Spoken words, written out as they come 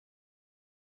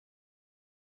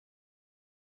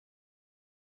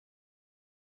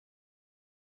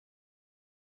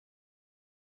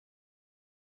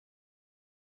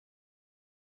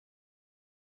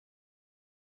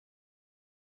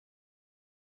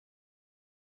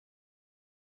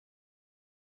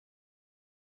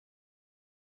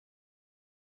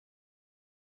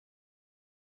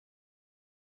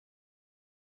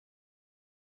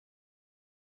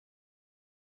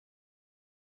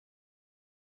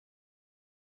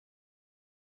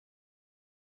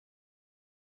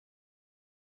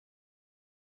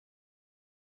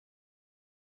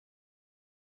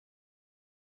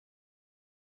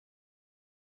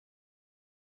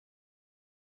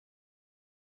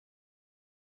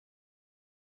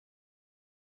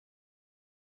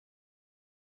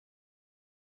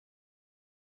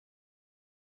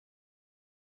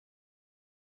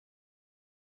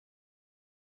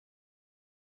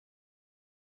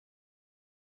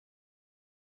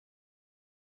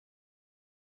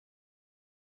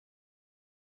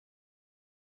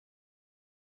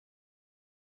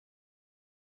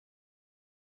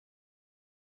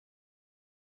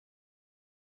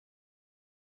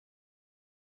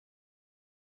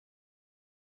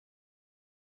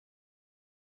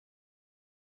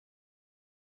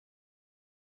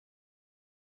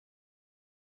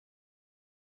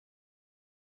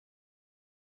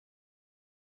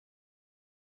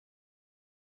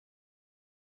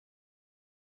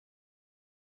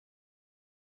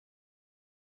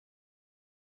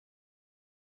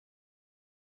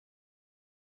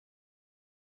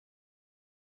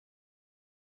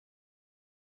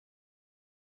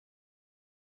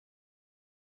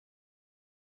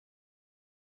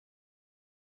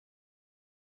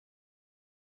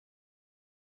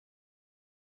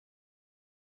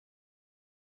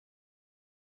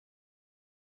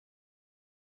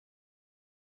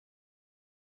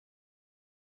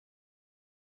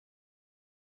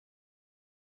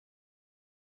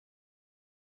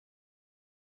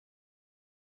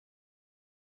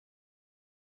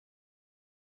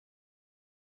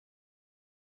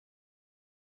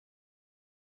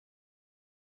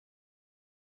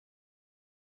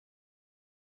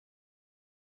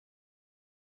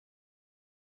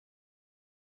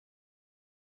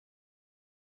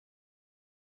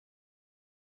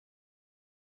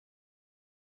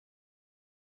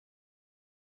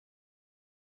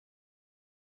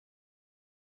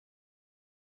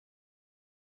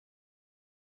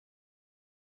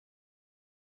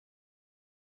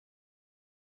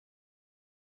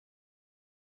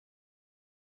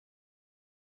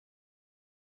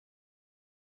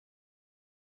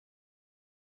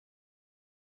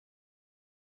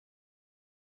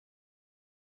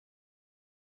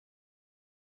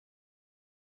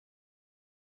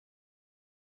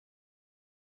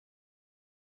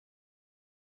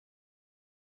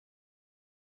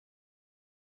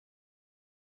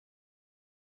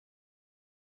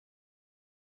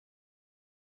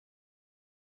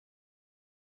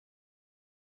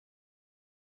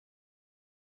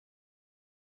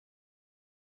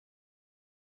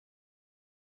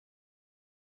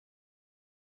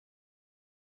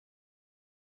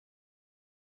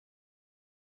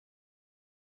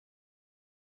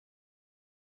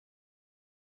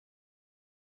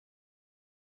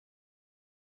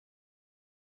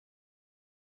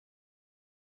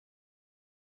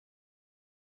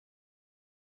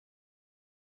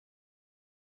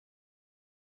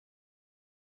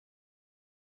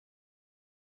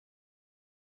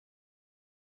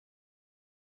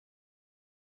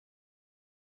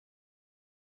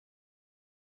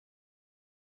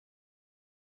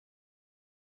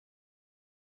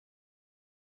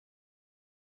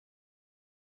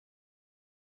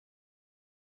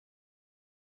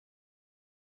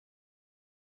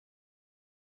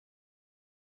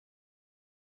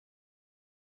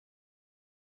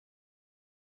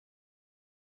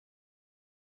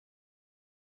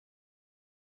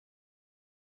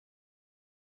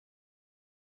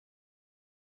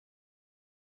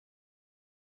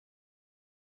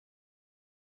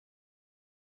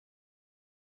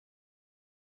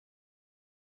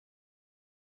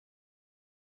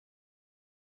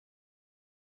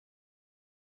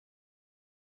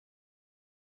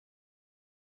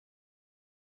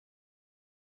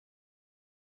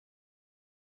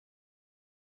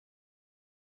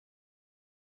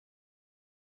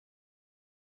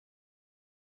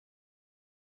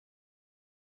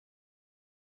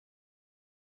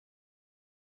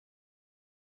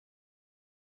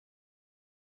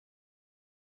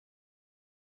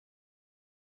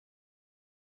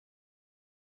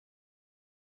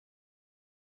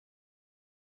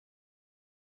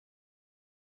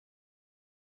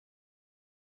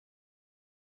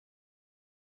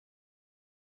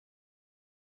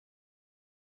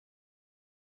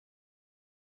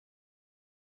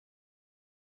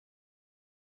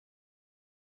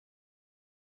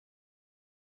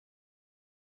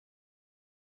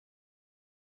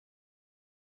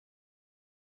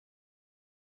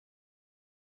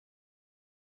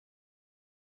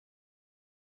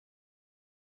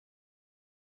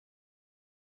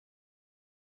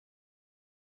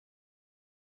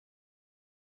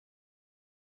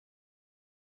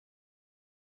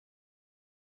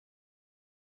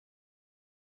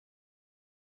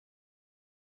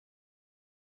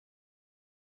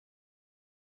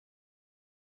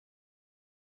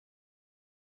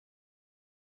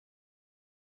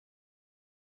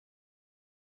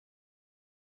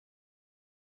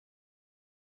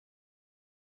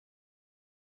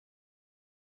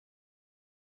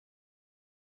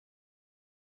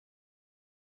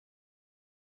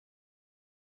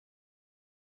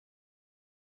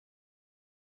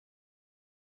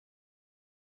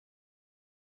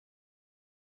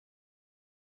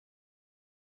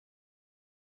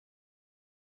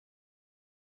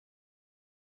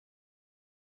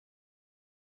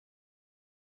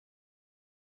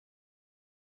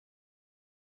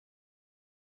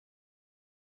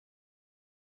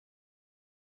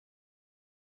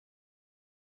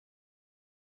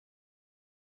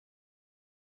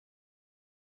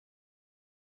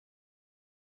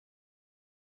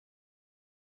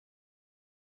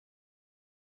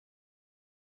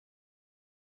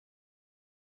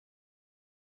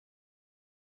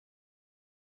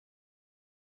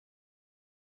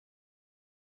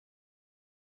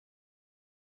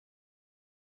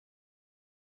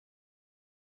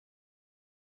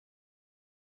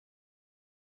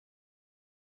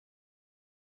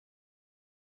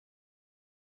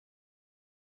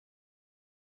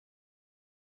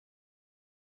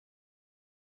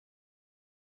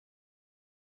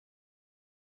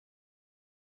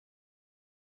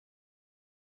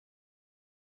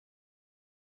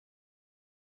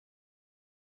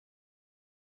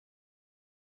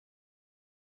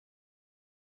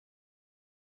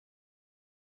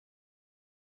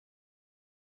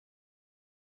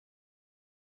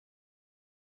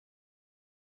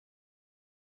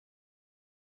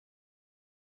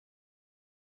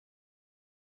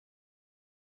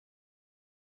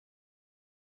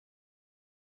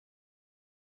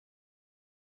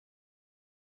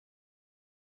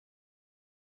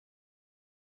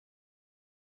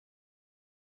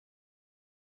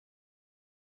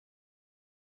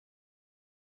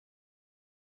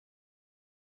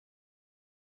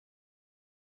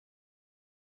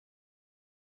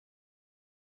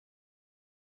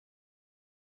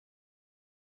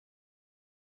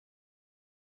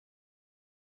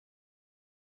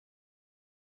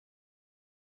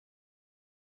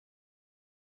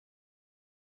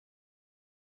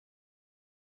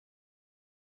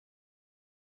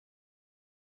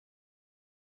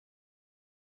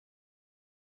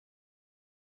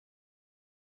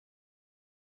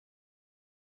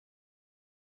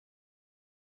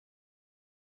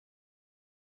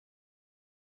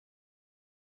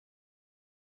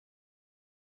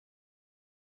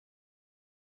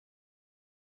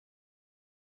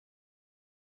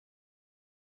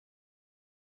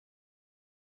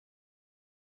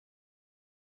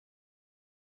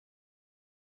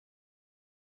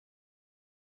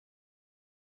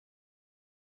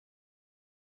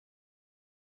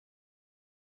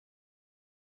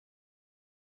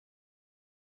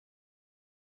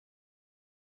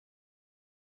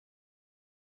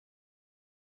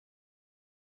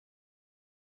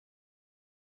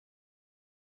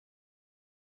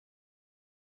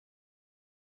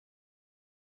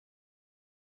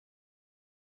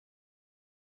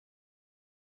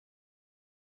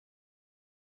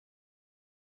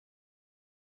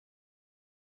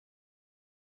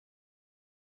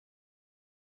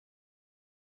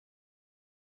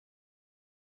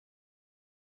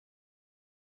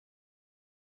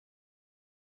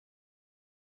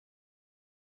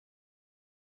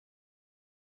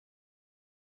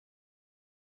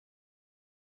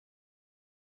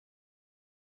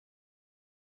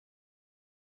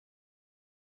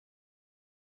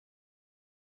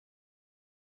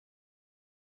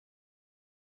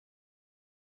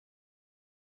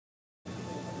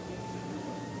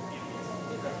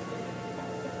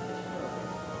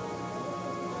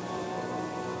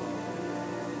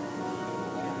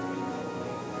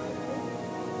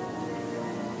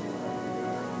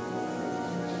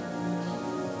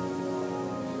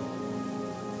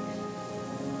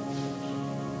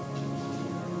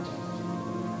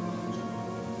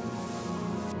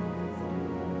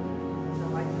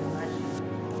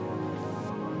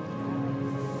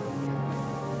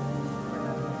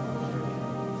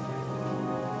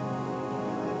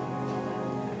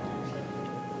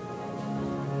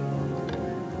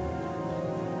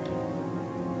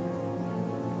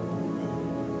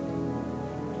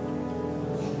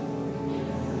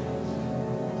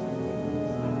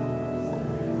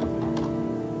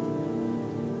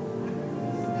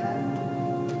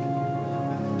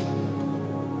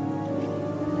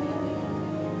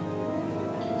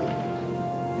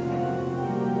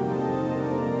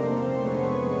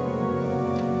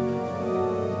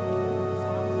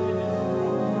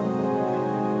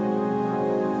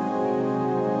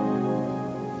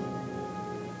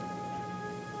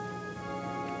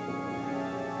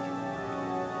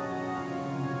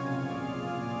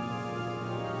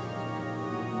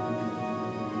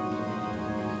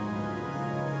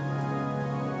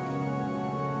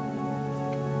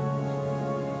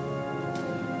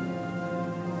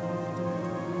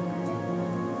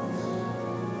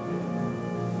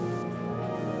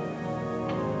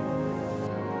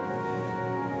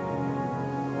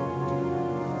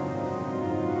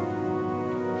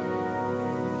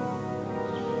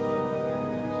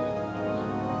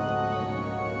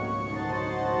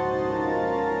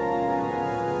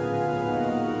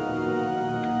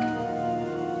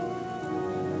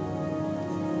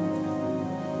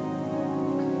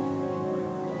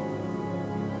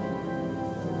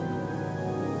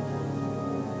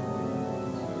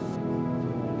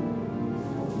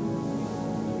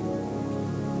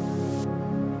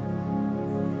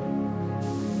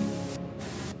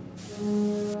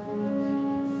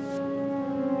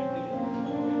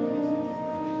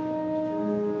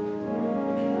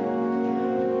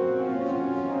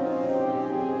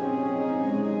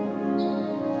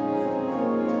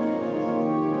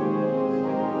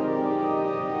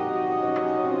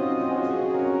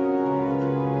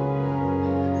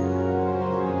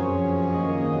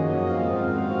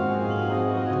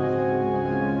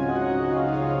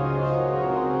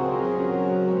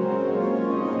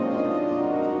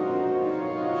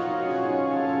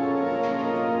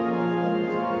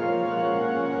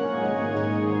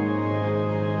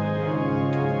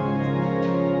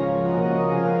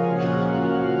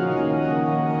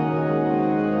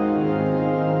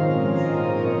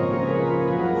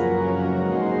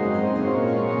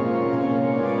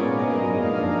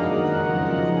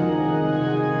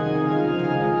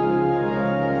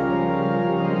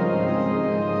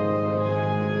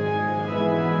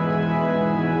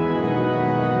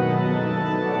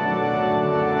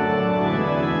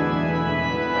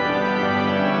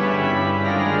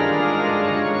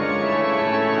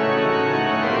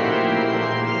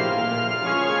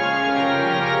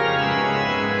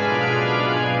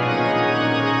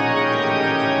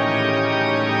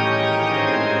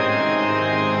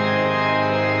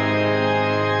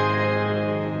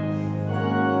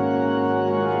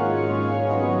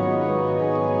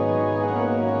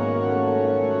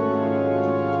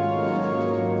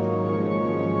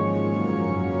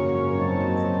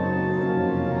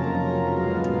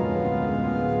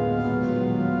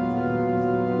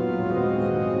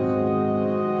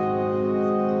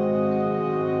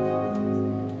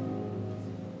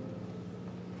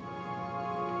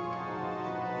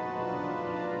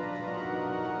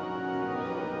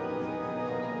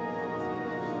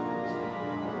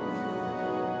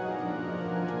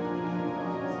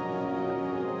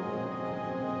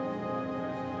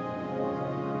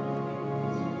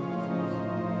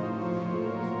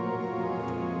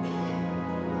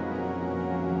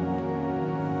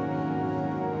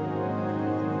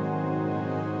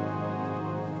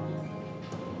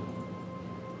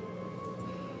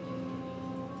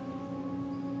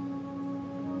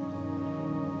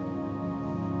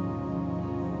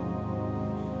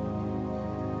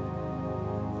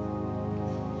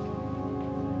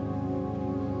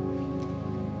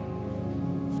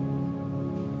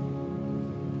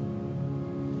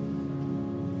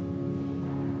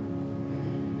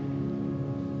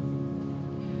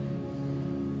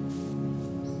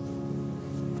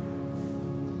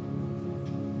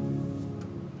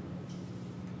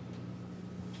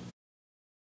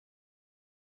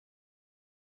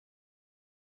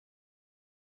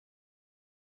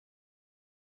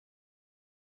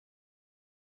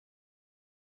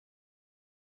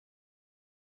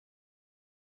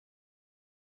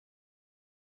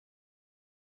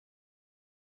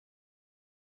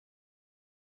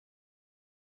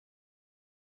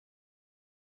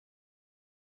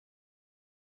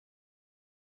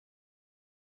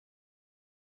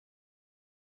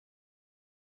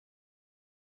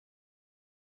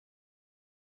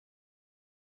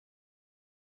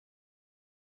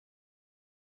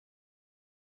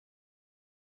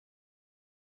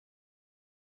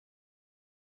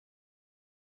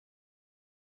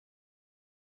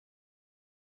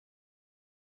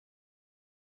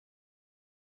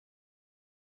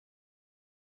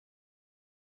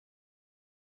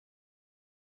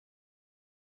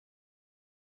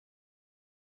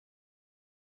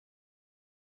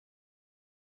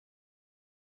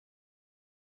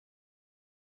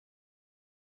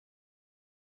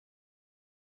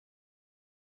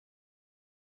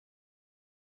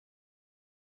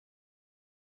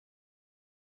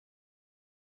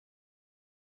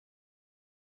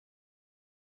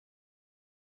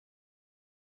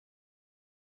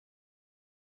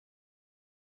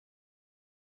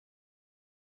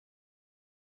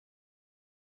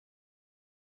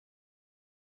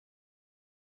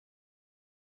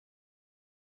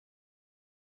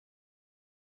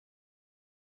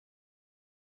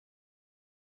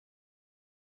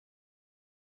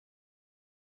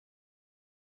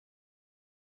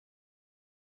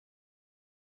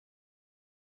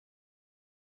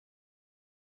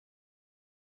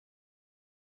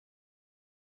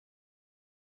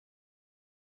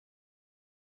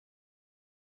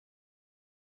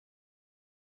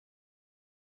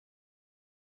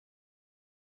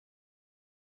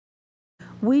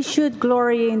We should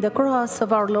glory in the cross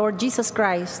of our Lord Jesus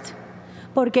Christ,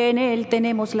 porque en él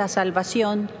tenemos la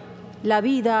salvación, la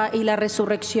vida y la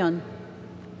resurrección,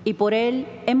 y por él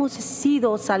hemos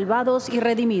sido salvados y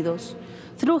redimidos,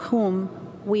 through whom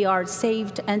we are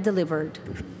saved and delivered.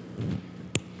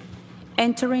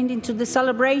 Entering into the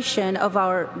celebration of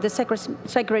the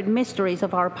sacred mysteries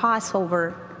of our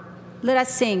Passover, let us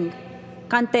sing,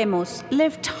 cantemos,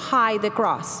 Lift High the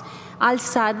Cross,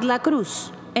 Alzad la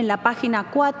Cruz, en la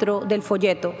página 4 del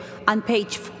folleto, on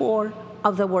page 4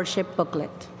 of the worship booklet.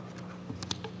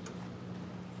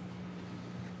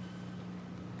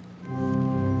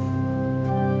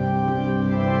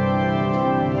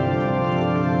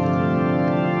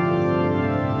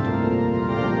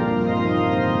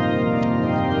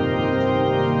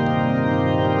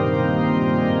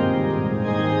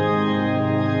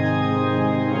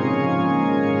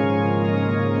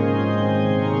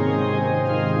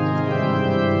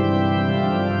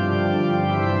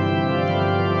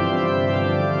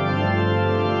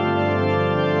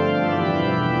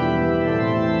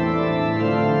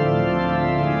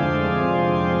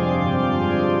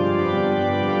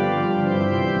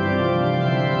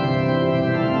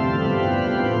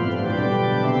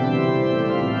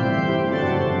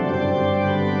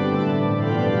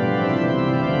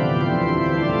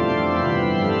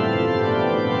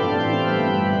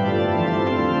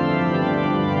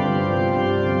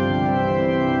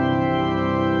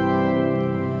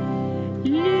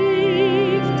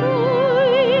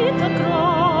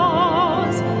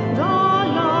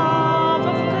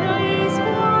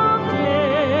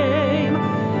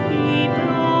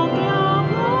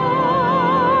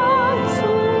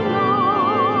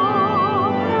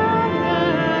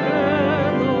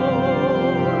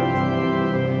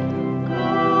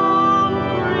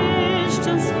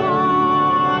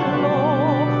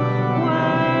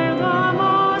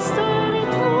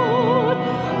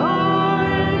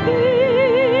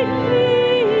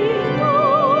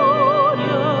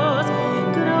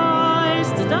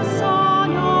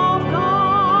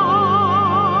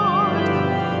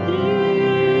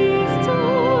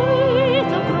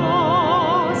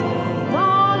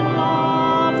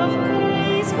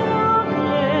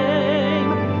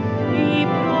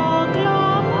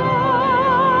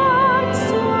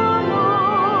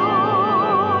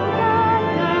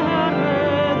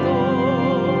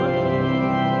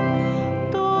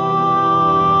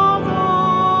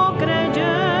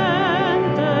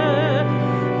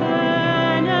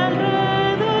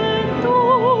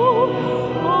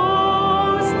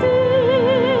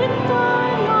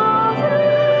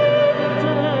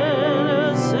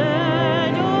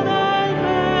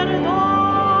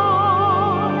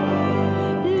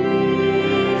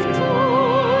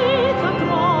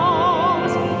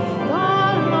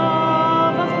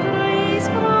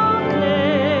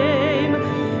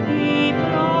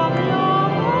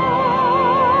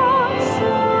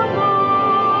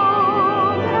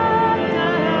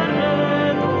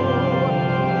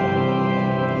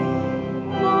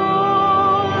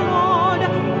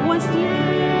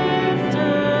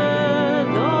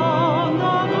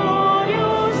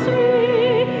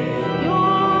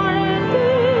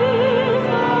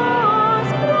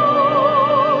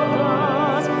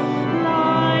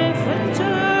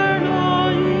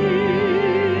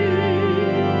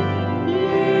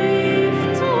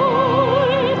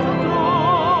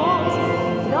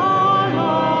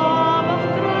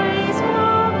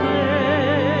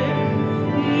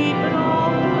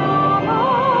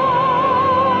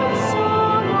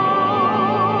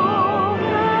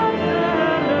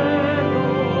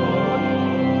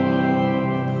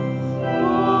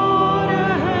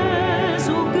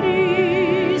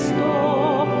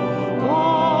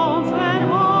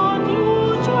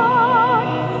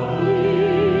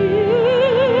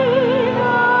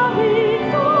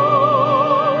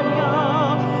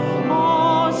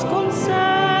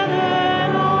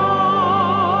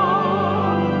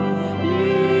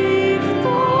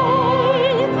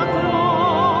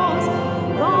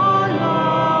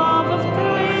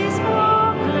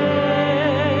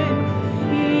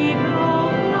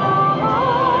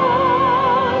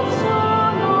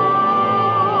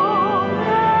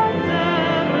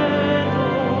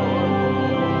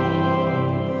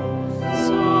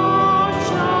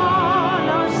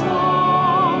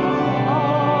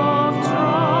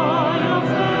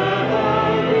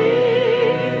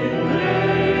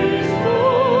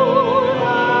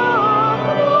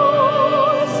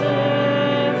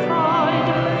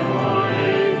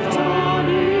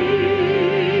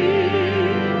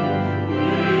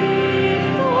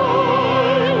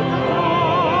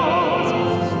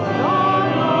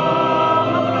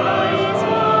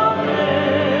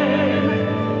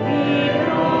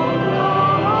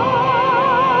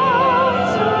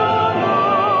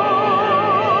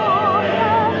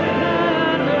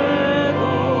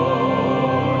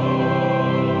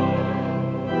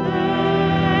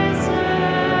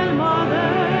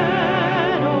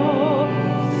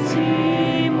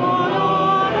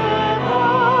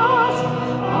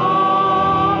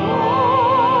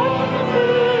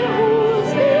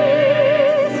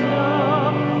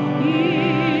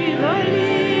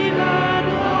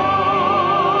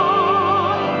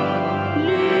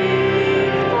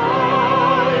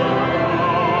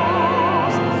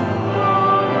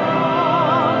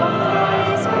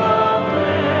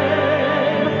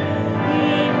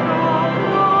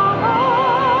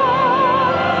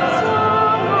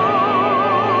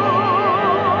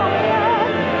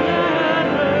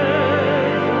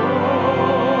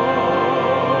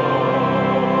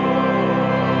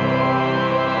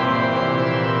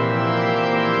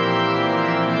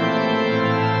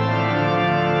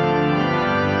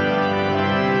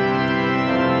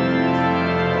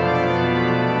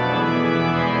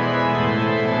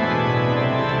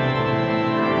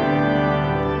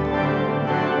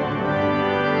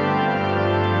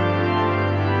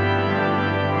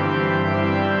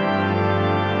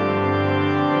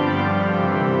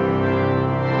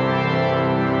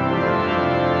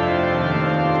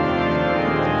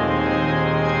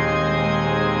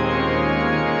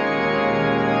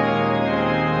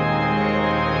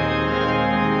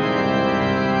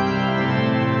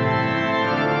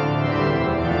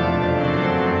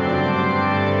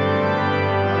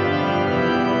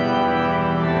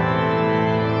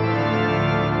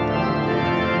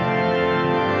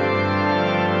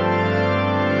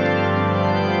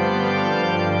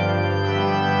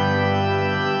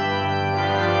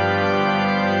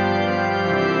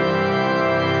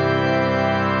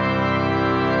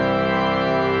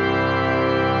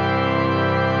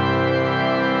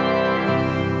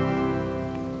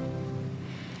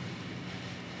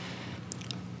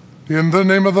 In the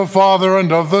name of the Father,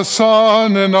 and of the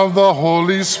Son, and of the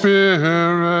Holy Spirit.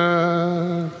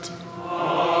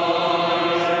 Amen.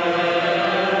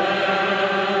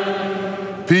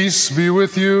 Peace be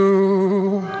with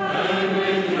you. And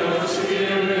with your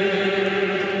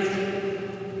spirit.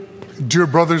 Dear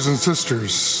brothers and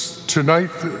sisters, tonight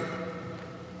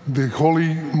the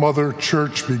Holy Mother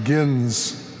Church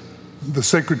begins the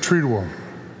Sacred Triduum.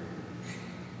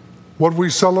 What we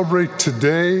celebrate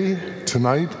today,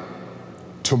 tonight,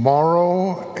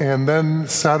 tomorrow, and then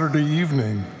Saturday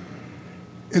evening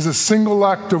is a single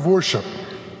act of worship,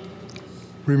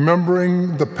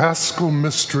 remembering the paschal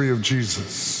mystery of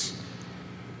Jesus,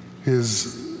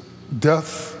 his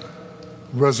death,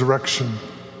 resurrection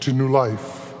to new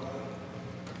life,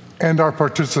 and our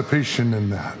participation in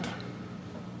that.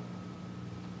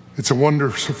 It's a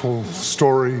wonderful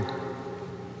story.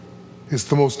 It's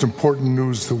the most important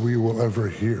news that we will ever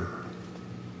hear.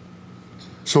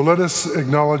 So let us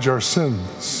acknowledge our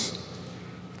sins,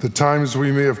 the times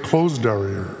we may have closed our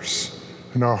ears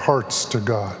and our hearts to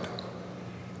God,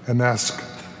 and ask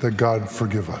that God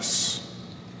forgive us.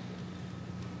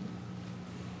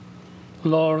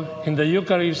 Lord, in the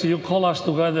Eucharist, you call us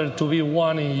together to be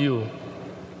one in you,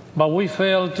 but we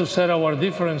fail to set our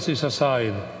differences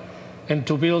aside and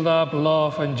to build up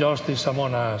love and justice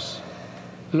among us.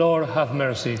 Lord, have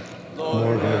mercy.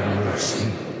 Lord, have mercy.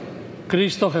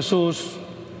 Cristo Jesús,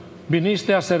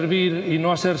 viniste a servir y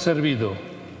no a ser servido.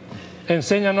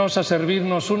 Enséñanos a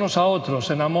servirnos unos a otros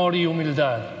en amor y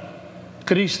humildad.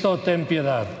 Cristo, ten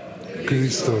piedad.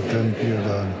 Cristo, ten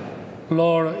piedad.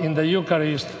 Lord, in the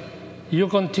Eucharist, you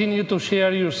continue to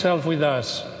share yourself with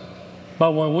us,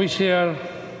 but when we share,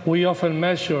 we often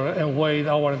measure and weigh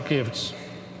our gifts.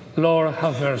 Lord,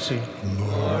 have mercy.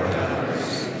 Lord, have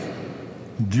mercy.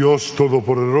 Dios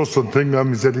Todopoderoso, tenga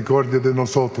misericordia de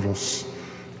nosotros,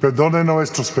 perdone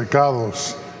nuestros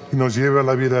pecados y nos lleve a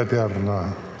la vida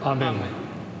eterna. Amén.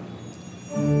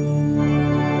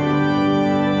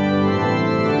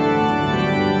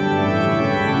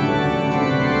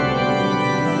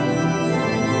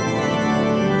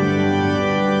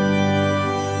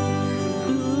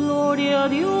 Gloria a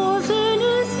Dios en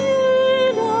el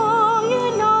cielo y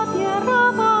en la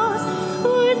tierra paz,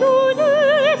 and on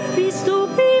earth peace to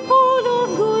people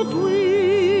of good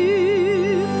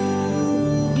will.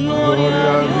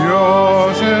 Gloria a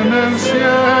Dios en el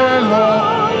cielo,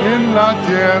 en la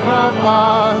tierra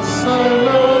paz, and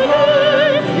on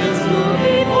earth peace to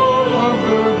people of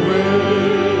good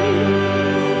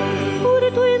will. Por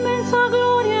tu inmensa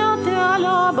gloria te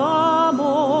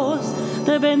alabamos,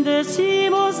 te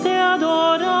bendecimos, te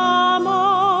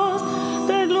adoramos,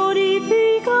 te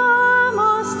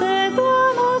glorificamos, te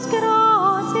damos gracias.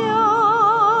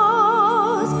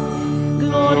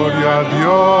 Gloria a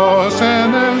Dios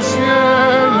en el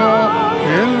cielo,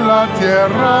 en la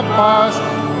tierra paz,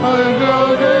 and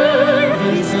on earth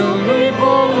peace to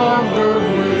people of good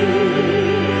will.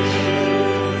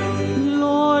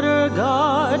 Lord our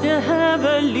God,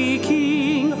 heavenly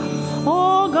King,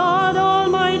 O God,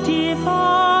 Almighty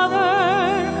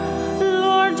Father,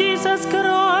 Lord Jesus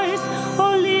Christ,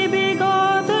 only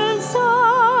begotten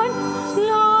Son,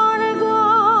 Lord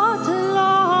God,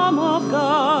 Lamb of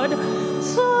God,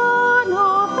 Son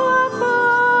of the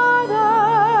Father.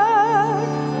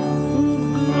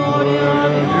 Gloria a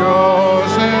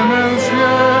Dios en el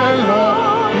cielo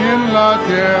y en la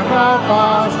tierra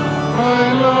paz,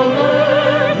 and on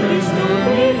earth peace to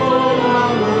people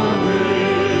of good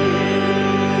will.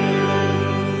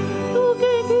 Tú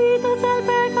que quitas el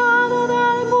pecado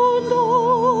del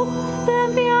mundo,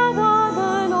 ten piedad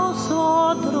de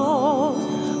nosotros.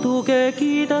 Tú que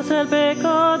quitas el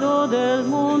pecado del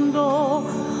mundo,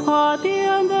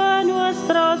 atiende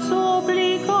nuestra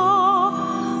súplica.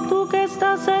 Tú que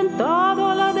estás sentado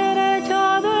a la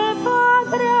derecha del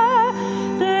Padre,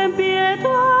 ten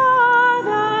piedad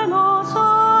de nosotros.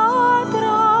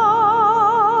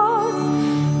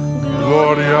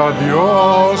 Gloria a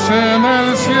Dios en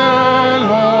el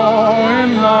cielo,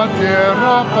 en la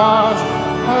tierra paz,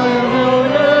 and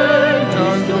on earth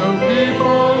peace to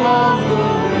people of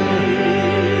good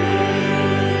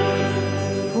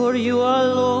will. For you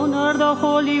alone are the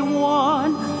Holy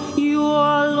One, you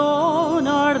alone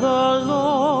are the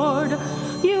Lord,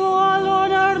 you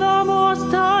alone are the Most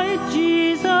High,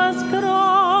 Jesus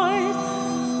Christ,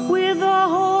 with the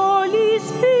Holy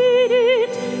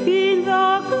Spirit, in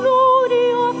the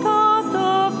glory of God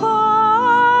the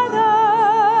Father.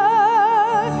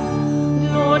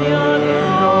 Gloria a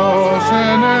Dios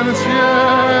en el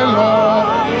cielo,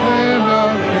 en la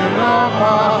tierra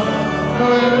paz,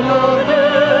 and on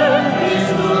earth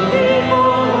peace to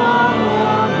people of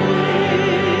good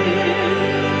will.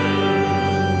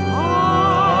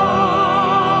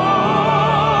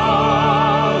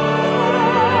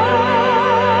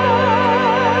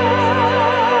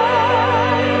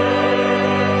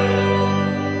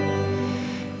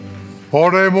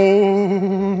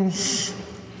 Oremos.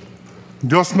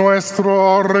 Dios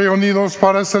nuestro, reunidos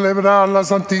para celebrar la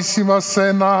Santísima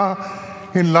Cena,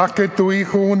 en la que tu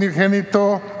Hijo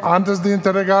unigénito, antes de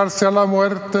entregarse a la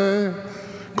muerte,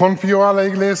 confió a la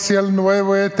Iglesia el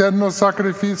nuevo y eterno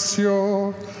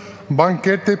sacrificio,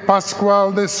 banquete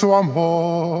pascual de su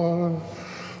amor.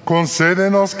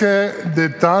 Concédenos que de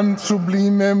tan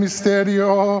sublime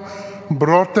misterio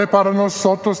brote para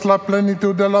nosotros la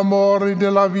plenitud del amor y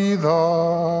de la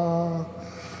vida.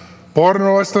 Por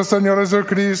nuestro Señor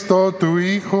Jesucristo, tu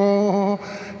Hijo,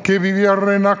 que vive y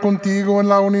reina contigo en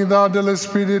la unidad del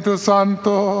Espíritu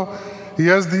Santo y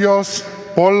es Dios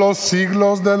por los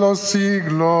siglos de los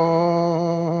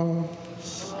siglos.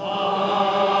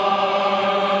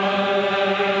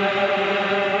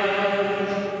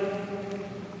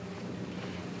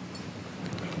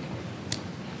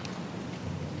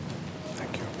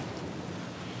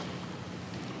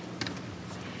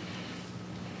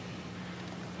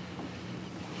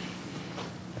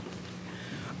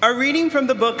 A reading from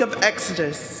the book of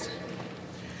Exodus.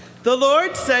 The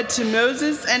Lord said to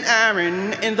Moses and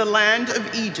Aaron in the land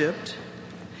of Egypt,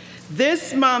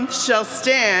 "This month shall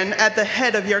stand at the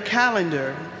head of your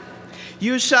calendar.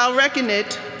 You shall reckon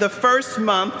it the first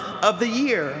month of the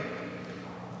year.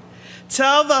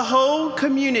 Tell the whole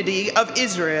community of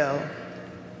Israel,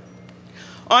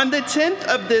 on the 10th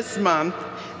of this month,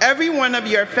 every one of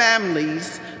your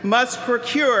families must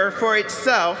procure for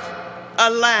itself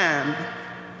a lamb,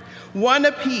 one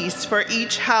apiece for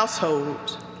each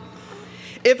household.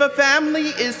 If a family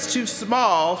is too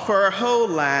small for a whole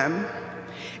lamb,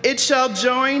 it shall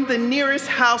join the nearest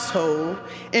household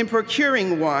in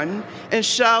procuring one and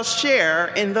shall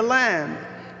share in the lamb,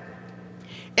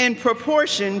 in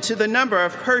proportion to the number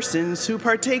of persons who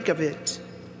partake of it.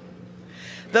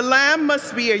 The lamb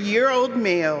must be a year-old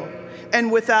male and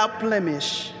without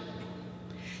blemish.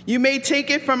 You may take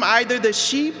it from either the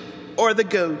sheep or the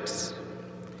goats.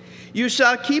 You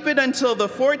shall keep it until the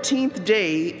 14th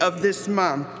day of this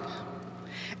month.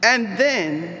 And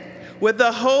then, with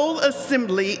the whole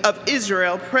assembly of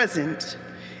Israel present,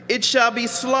 it shall be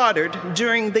slaughtered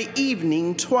during the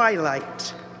evening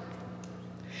twilight.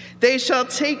 They shall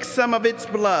take some of its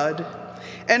blood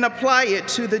and apply it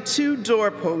to the 2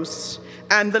 doorposts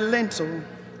and the lintel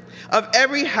of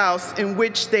every house in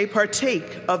which they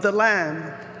partake of the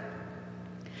lamb.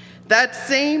 That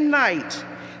same night,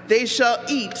 they shall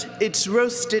eat its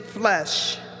roasted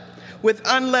flesh with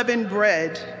unleavened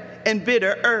bread and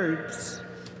bitter herbs.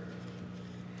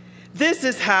 This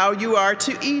is how you are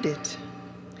to eat it: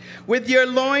 with your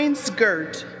loins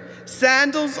girt,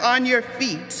 sandals on your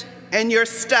feet, and your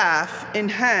staff in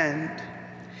hand.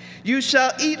 You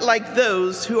shall eat like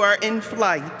those who are in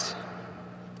flight.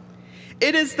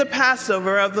 It is the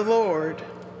Passover of the Lord.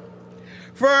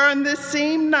 For on this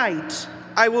same night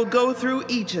I will go through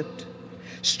Egypt,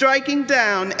 striking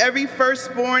down every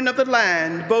firstborn of the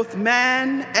land, both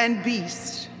man and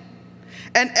beast,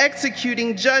 and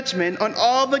executing judgment on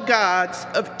all the gods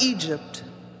of Egypt.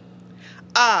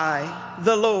 I,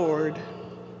 the Lord.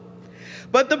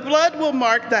 But the blood will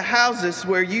mark the houses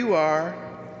where you are.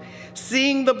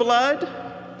 Seeing the blood,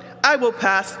 I will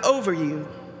pass over you.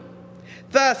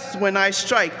 Thus, when I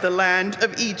strike the land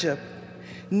of Egypt,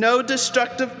 no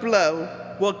destructive blow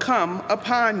will come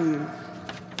upon you.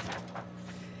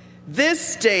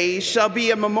 This day shall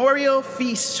be a memorial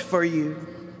feast for you,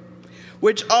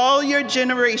 which all your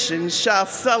generations shall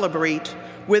celebrate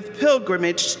with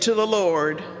pilgrimage to the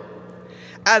Lord,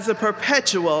 as a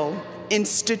perpetual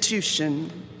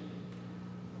institution."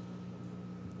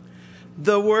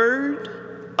 The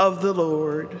word of the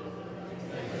Lord.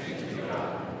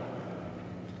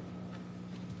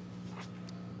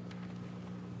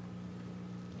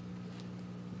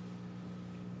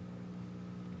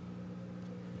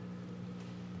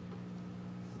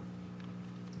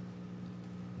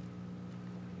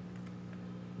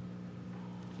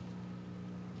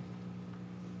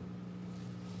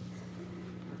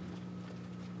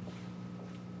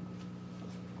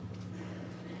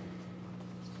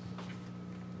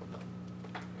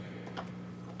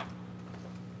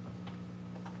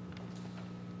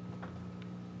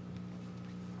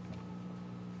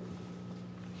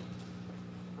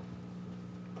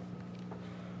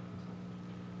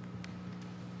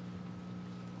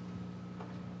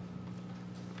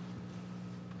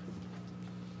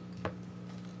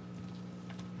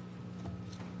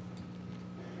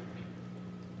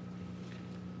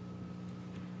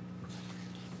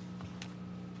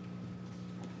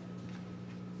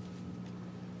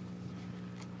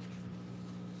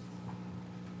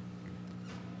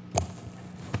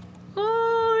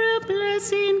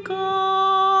 Blessing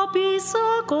God be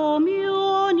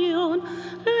comunión,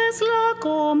 es la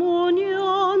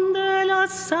comunión de la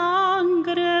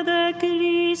sangre de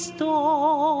Cristo.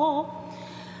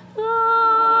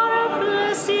 Our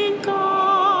blessing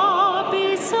cup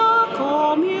is a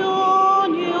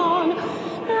communion,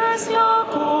 es la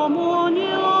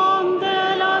comunión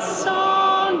de la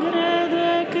sangre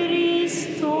de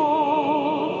Cristo.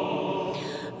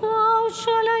 How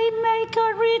shall I make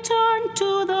a return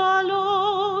to the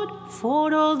Lord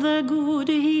for all the good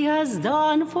he has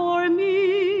done for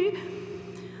me?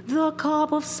 The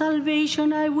cup of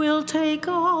salvation I will take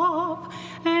up,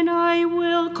 and I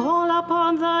will call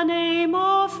upon the name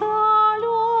of the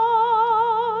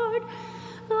Lord.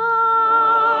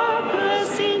 Our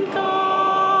blessing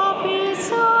cup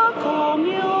is a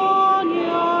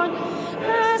communion,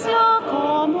 es la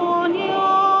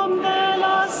comunión de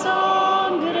la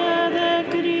sangre de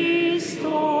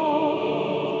Cristo.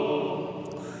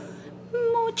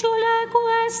 Mucho le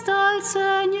cuesta al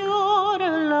Señor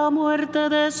la muerte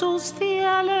de sus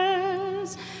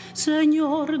fieles.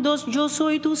 Señor, yo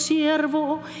soy tu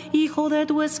siervo, hijo de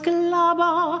tu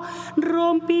esclava,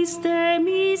 rompiste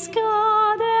mis cadenas.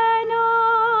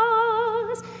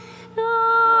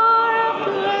 Our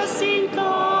blessing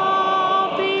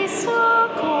cup is a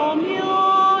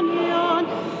communion,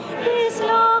 es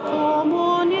la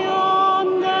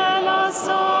comunión de la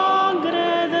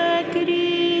sangre de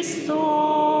Cristo.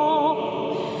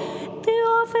 Te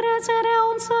ofreceré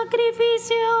un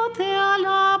sacrificio de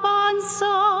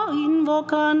alabanza,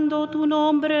 invocando tu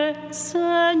nombre,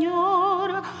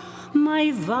 Señor.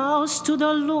 My vows to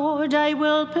the Lord I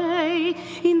will pay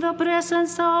in the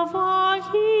presence of all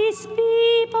his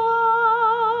people.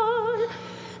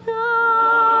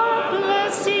 Our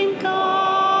blessing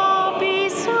cup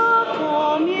is a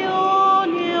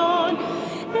communion,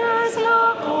 es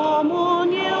la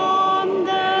comunión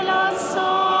de la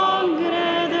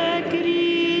sangre de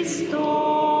Cristo.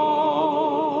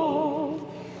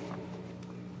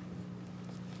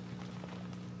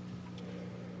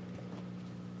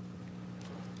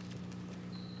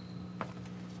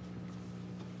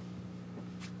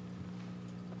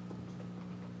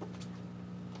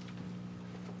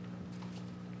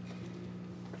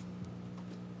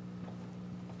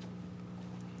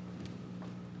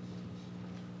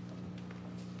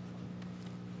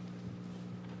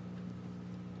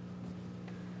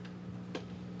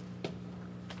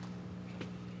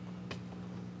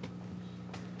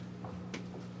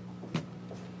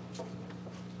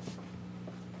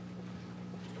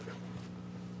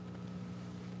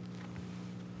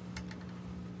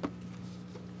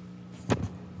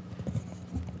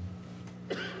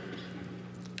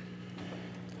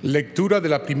 Lectura de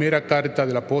la primera carta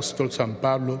del apóstol San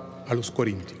Pablo a los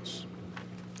Corintios.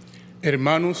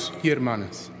 Hermanos y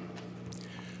hermanas,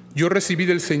 yo recibí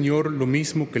del Señor lo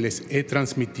mismo que les he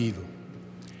transmitido,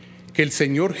 que el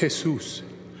Señor Jesús,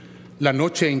 la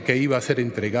noche en que iba a ser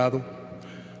entregado,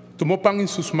 tomó pan en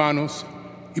sus manos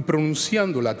y,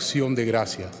 pronunciando la acción de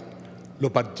gracias,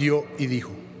 lo partió y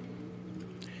dijo: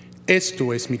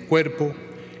 esto es mi cuerpo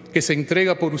que se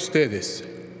entrega por ustedes.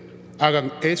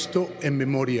 Hagan esto en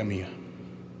memoria mía.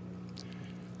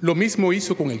 Lo mismo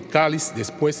hizo con el cáliz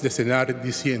después de cenar,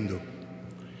 diciendo: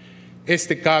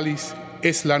 este cáliz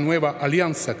es la nueva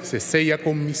alianza que se sella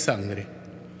con mi sangre.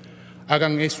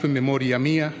 Hagan esto en memoria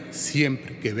mía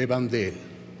siempre que beban de él.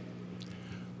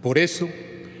 Por eso,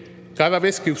 cada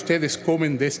vez que ustedes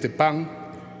comen de este pan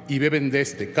y beben de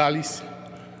este cáliz,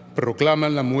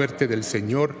 proclaman la muerte del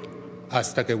Señor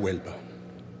hasta que vuelva.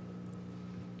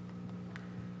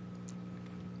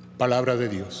 Palabra de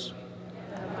Dios.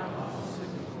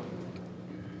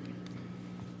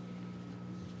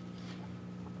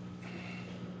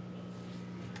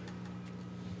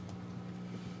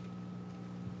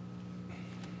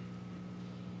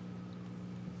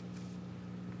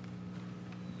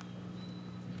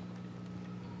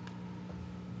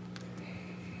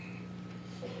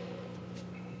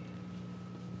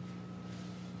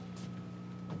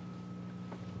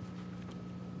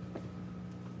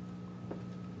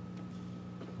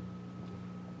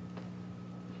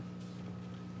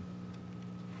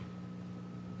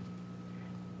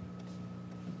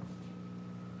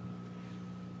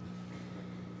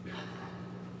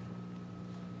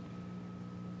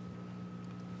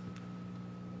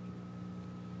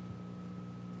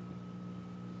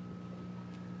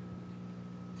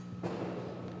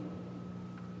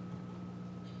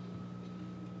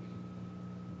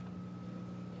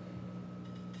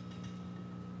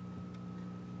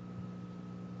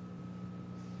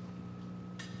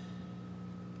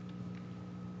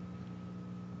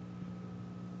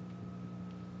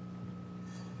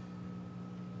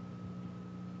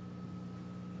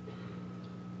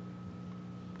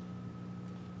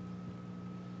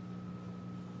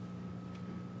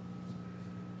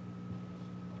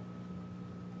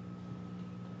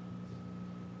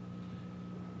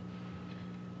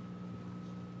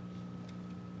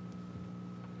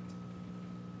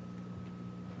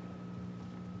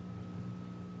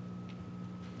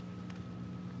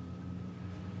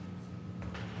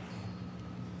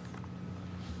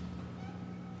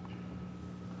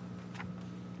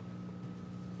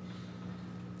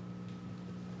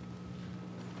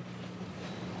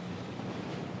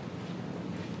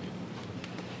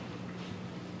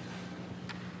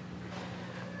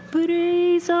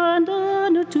 Praise and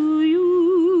honor to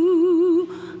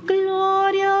you.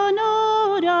 Gloria and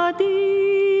honor a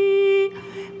thee.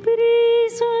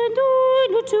 Praise and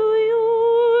honor to you,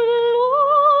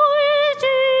 Lord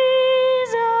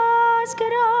Jesus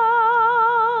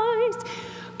Christ.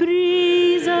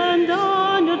 Praise and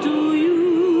honor to you.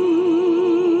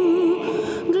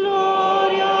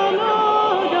 Gloria and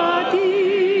honor a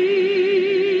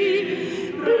thee.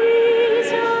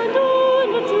 Praise and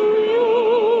honor to you,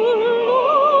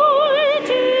 Lord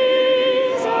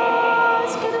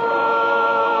Jesus Christ.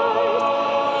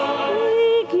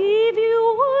 We give you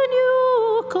a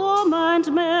new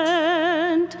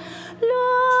commandment.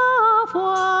 Love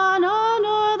one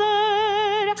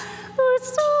another,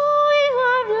 so we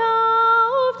have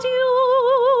loved you.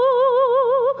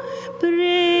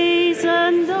 Praise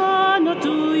and honor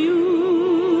to you.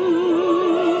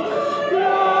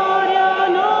 Gloria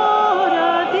and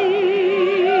honor a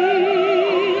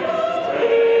thee.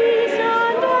 Praise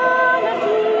and honor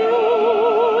to you,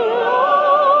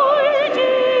 Lord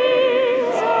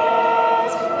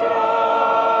Jesus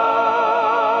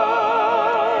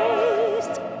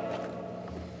Christ.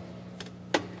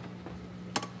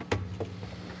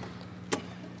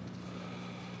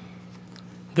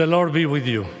 The Lord be with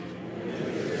you.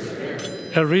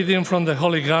 A reading from the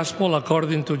Holy Gospel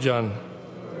according to John.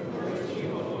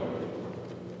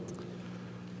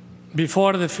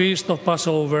 Before the feast of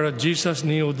Passover, Jesus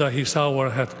knew that his hour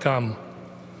had come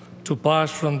to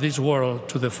pass from this world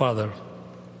to the Father.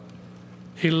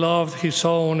 He loved his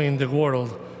own in the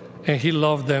world, and he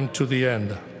loved them to the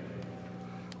end.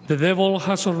 The devil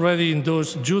has already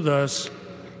induced Judas,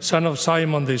 son of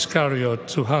Simon the Iscariot,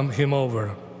 to hand him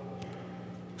over.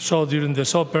 So during the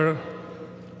supper,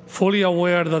 fully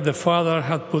aware that the Father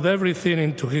had put everything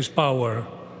into his power,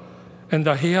 and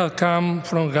that he had come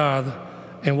from God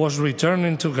and was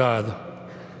returning to God,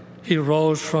 he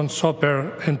rose from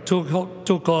supper and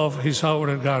took off his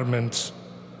outer garments.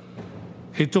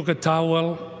 He took a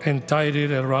towel and tied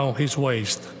it around his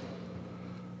waist.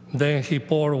 Then he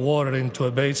poured water into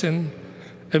a basin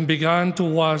and began to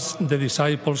wash the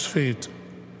disciples' feet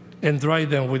and dry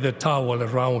them with a towel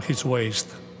around his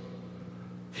waist.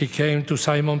 He came to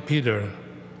Simon Peter,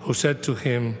 who said to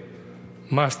him,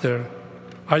 "Master,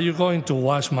 are you going to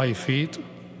wash my feet?"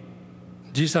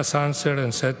 Jesus answered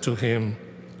and said to him,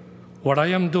 "What I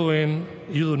am doing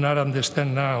you do not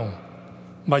understand now,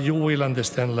 but you will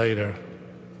understand later."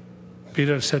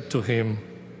 Peter said to him,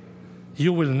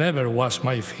 "You will never wash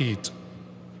my feet."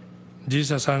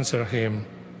 Jesus answered him,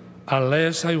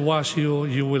 "Unless I wash you,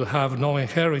 you will have no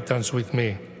inheritance with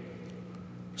me."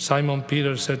 Simon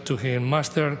Peter said to him,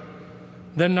 "Master,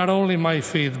 then not only my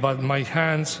feet, but my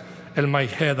hands and my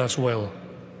head as well."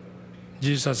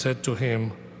 Jesus said to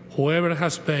him, "Whoever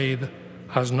has bathed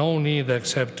has no need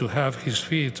except to have his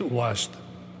feet washed,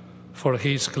 for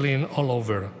he is clean all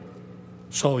over.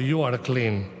 So you are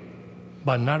clean,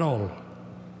 but not all."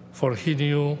 For he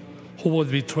knew who would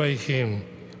betray him.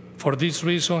 For this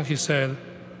reason he said,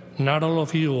 "Not all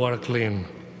of you are clean."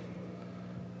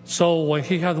 So when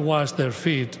he had washed their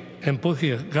feet and put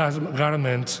his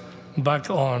garments back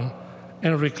on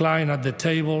and reclined at the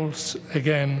tables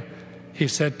again, he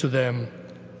said to them,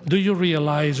 "Do you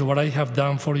realize what I have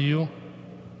done for you?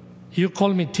 You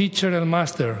call me teacher and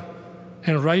master,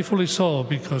 and rightfully so,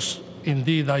 because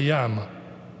indeed I am.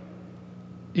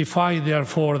 If I,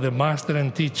 therefore, the master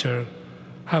and teacher,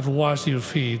 have washed your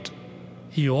feet,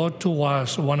 you ought to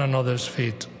wash one another's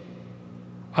feet.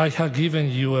 I have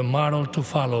given you a model to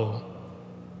follow,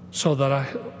 so that I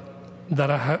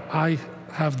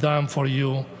have done for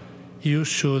you, you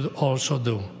should also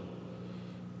do."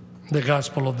 The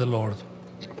Gospel of the Lord.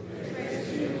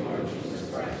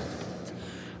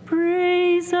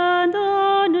 Praise and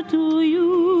honor to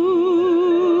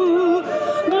you.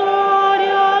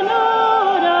 Gloria and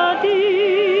honor a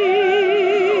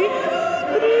thee.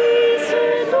 Praise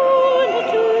and honor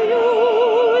to you,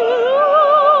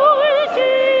 Lord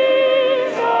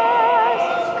Jesus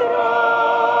Christ.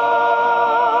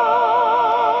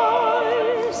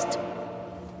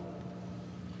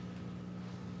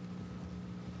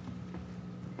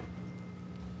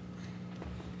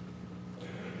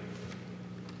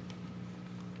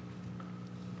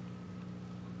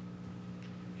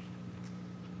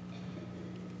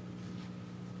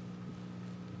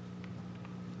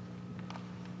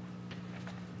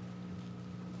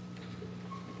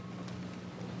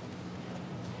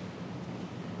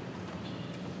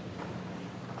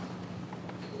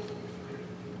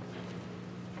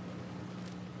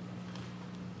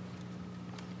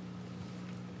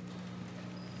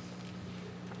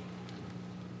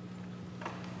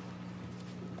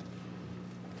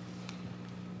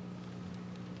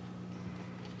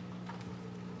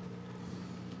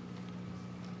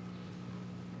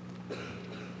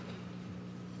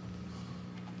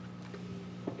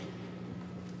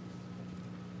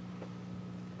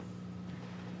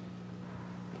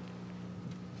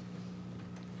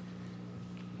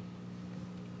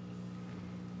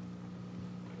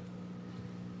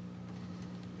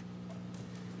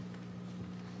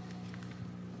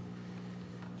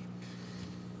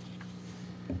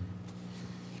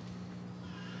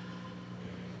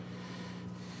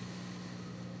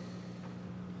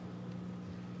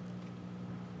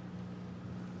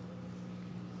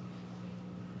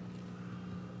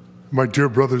 My dear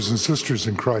brothers and sisters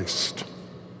in Christ,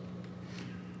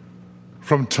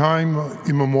 from time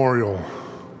immemorial,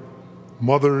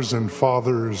 mothers and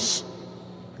fathers,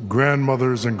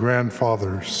 grandmothers and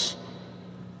grandfathers,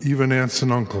 even aunts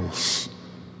and uncles,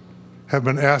 have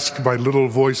been asked by little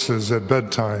voices at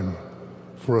bedtime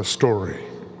for a story.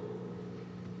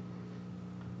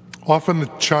 Often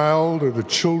the child or the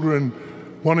children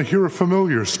want to hear a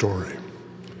familiar story,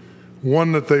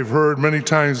 one that they've heard many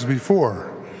times before,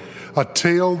 a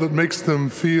tale that makes them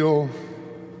feel,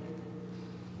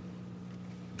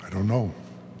 I don't know,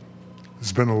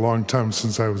 it's been a long time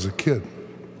since I was a kid.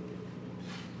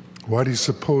 Why do you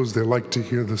suppose they like to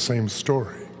hear the same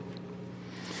story?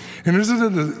 And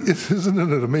isn't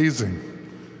it amazing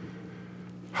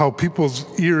how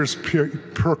people's ears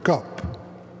perk up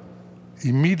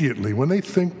immediately when they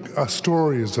think a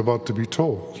story is about to be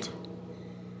told?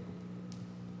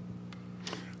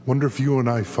 Wonder if you and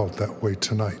I felt that way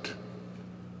tonight,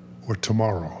 or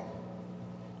tomorrow,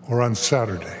 or on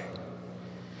Saturday.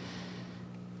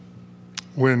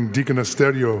 When Deacon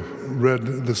Asterio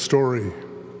read the story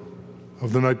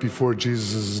of the night before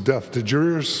Jesus' death, did your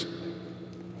ears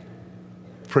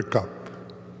prick up?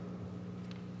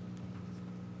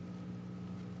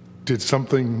 Did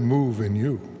something move in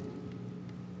you?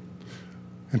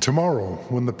 And tomorrow,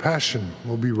 when the Passion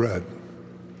will be read,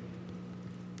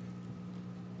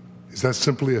 is that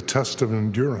simply a test of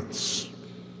endurance?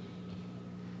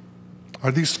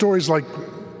 Are these stories like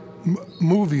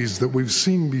movies that we've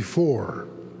seen before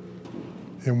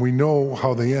and we know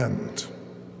how they end?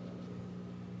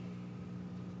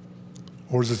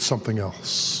 Or is it something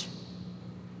else?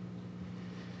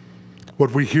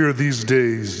 What we hear these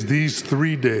days, these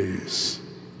 3 days,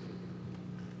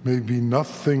 may be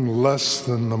nothing less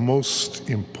than the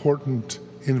most important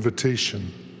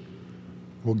invitation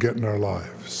we'll get in our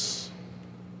lives.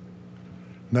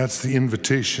 And that's the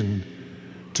invitation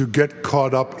to get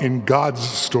caught up in God's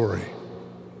story,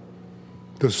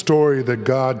 the story that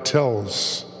God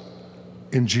tells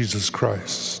in Jesus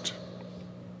Christ.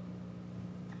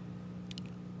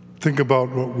 Think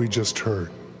about what we just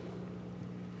heard.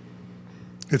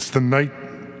 It's the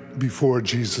night before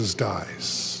Jesus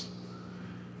dies.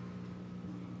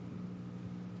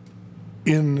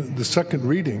 In the second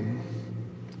reading,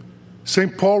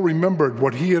 St. Paul remembered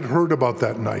what he had heard about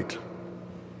that night.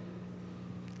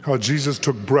 How Jesus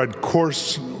took bread,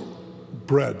 coarse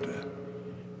bread,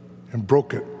 and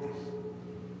broke it,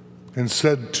 and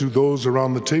said to those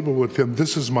around the table with him,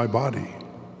 "This is my body,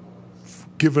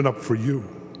 given up for you."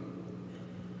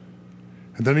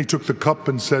 And then he took the cup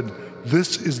and said,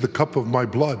 "This is the cup of my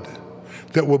blood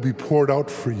that will be poured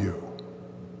out for you.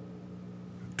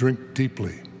 Drink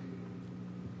deeply,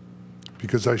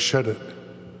 because I shed it,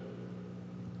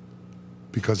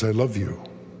 because I love you."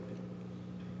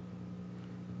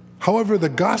 However, the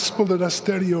gospel that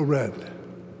Asterio read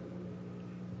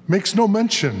makes no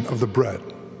mention of the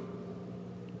bread.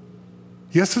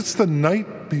 Yes, it's the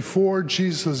night before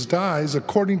Jesus dies,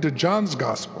 according to John's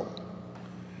gospel,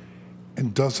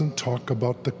 and doesn't talk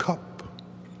about the cup.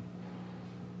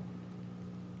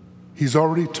 He's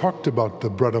already talked about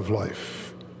the bread of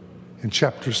life in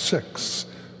chapter 6.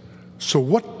 So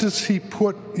what does he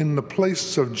put in the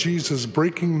place of Jesus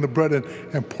breaking the bread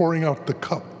and pouring out the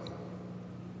cup?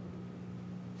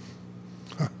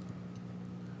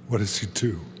 What does he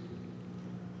do?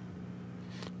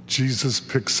 Jesus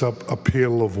picks up a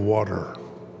pail of water,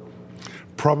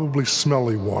 probably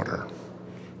smelly water,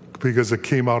 because it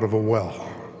came out of a well.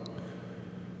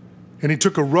 And he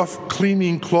took a rough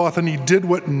cleaning cloth and he did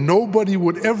what nobody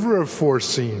would ever have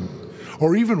foreseen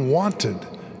or even wanted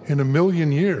in a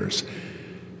million years.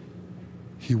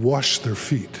 He washed their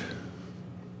feet.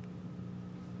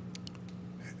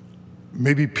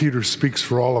 Maybe Peter speaks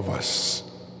for all of us.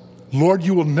 "Lord,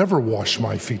 you will never wash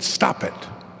my feet. Stop it."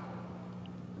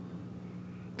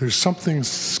 There's something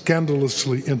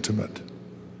scandalously intimate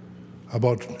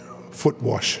about foot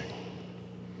washing.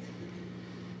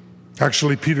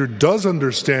 Actually, Peter does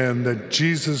understand that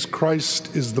Jesus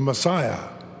Christ is the Messiah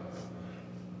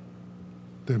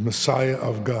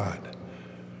of God.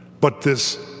 But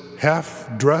this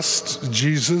half-dressed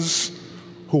Jesus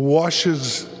who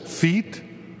washes feet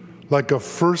like a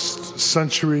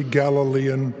first-century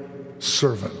Galilean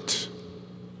servant.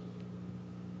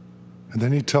 And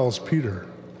then he tells Peter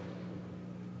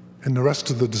and the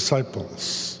rest of the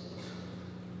disciples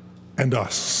and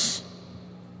us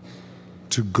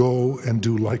to go and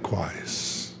do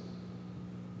likewise.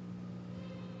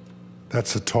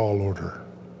 That's a tall order.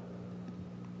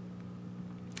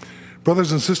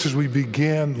 Brothers and sisters, we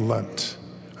began Lent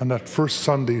on that first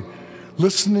Sunday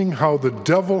listening how the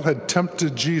devil had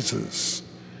tempted Jesus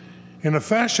in a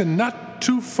fashion not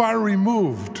too far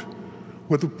removed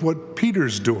with what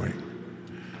Peter's doing.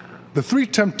 The three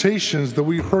temptations that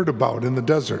we heard about in the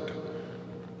desert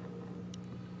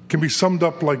can be summed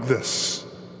up like this.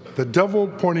 The devil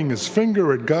pointing his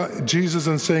finger at God, Jesus,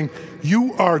 and saying,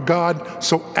 "You are God,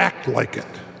 so act like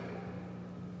it."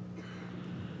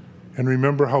 And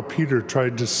remember how Peter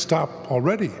tried to stop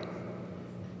already.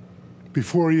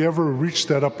 Before he ever reached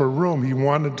that upper room, he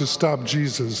wanted to stop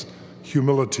Jesus'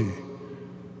 humility.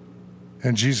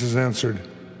 And Jesus answered,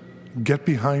 "Get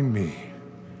behind me,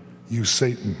 you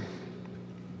Satan."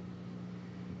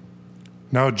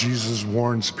 Now Jesus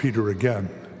warns Peter again,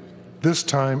 this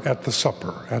time at the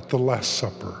supper, at the Last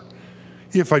Supper.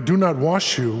 "If I do not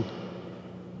wash you,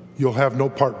 you'll have no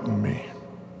part in me."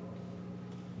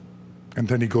 And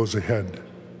then he goes ahead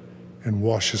and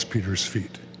washes Peter's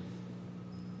feet.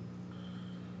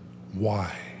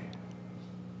 Why?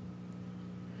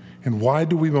 And why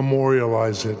do we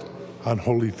memorialize it on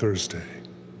Holy Thursday?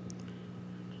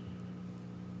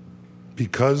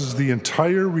 Because the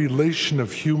entire relation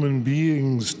of human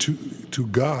beings to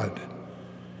God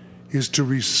is to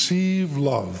receive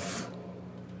love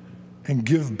and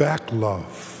give back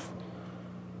love,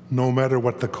 no matter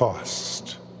what the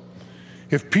cost.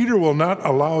 If Peter will not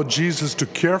allow Jesus to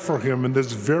care for him in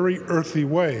this very earthly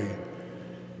way,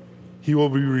 he will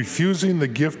be refusing the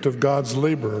gift of God's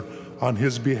labor on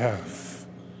his behalf.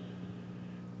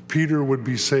 Peter would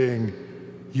be saying,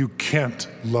 "You can't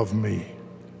love me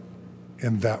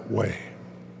in that way.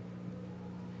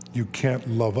 You can't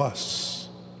love us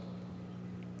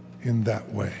in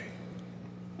that way."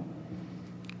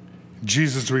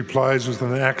 Jesus replies with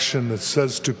an action that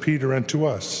says to Peter and to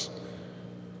us,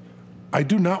 "I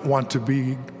do not want to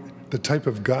be the type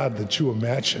of God that you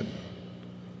imagine.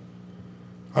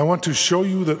 I want to show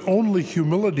you that only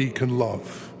humility can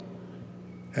love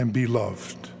and be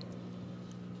loved.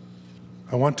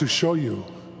 I want to show you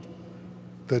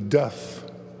that death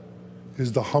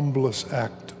is the humblest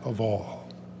act of all."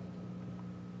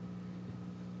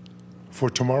 For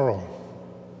tomorrow,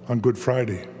 on Good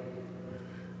Friday,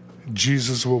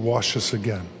 Jesus will wash us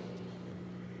again,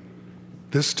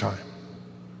 this time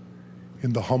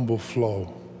in the humble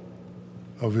flow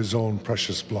of his own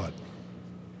precious blood.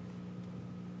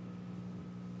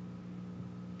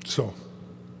 So,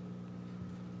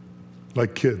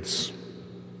 like kids,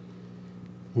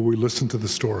 will we listen to the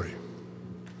story?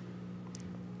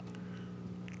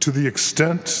 To the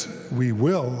extent we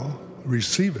will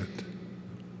receive it,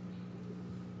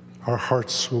 our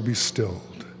hearts will be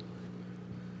stilled,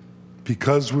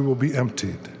 because we will be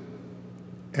emptied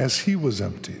as he was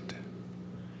emptied,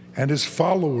 and his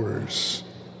followers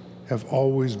have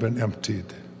always been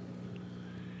emptied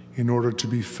in order to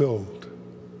be filled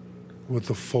with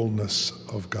the fullness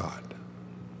of God.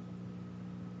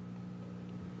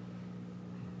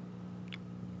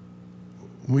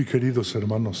 Muy queridos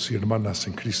hermanos y hermanas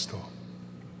en Cristo,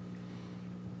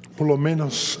 por lo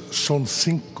menos son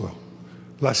 5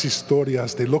 las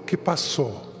historias de lo que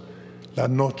pasó la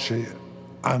noche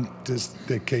antes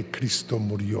de que Cristo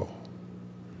murió,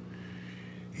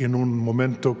 en un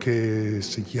momento que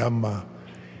se llama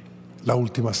la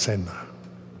Última Cena.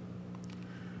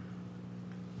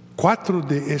 4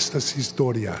 de estas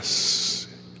historias,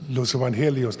 los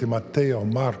evangelios de Mateo,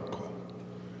 Marco,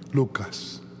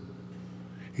 Lucas,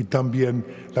 y también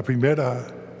la primera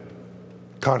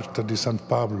carta de San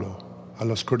Pablo a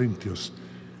los Corintios,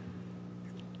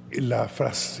 la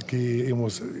frase que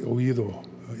hemos oído,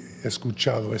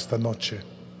 escuchado esta noche.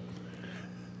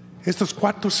 Estos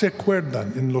 4 se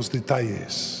acuerdan en los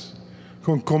detalles,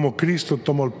 con cómo Cristo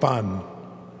tomó el pan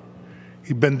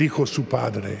y bendijo a su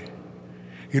Padre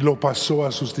y lo pasó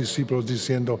a sus discípulos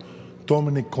diciendo: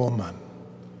 "Tomen y coman,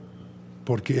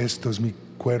 porque esto es mi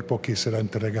cuerpo que será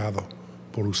entregado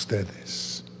por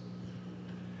ustedes".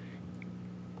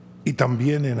 Y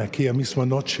también en aquella misma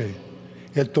noche,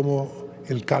 Él tomó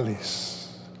el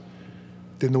cáliz,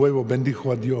 de nuevo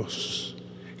bendijo a Dios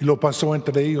y lo pasó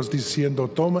entre ellos diciendo: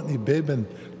 "Tomen y beben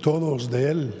todos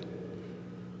de Él,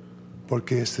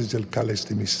 porque este es el cáliz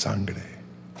de mi sangre,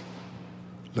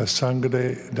 la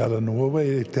sangre de la nueva y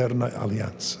eterna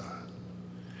alianza,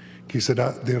 que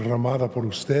será derramada por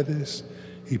ustedes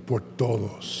y por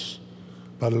todos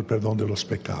para el perdón de los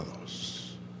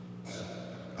pecados.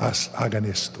 Hagan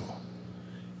esto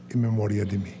en memoria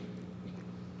de mí".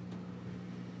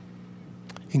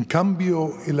 En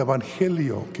cambio, el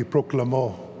evangelio que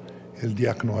proclamó el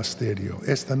diácono Asterio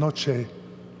esta noche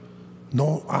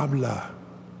no habla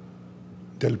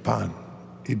del pan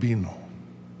y vino,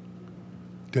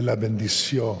 de la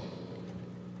bendición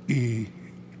y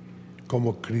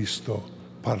como Cristo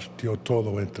partió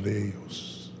todo entre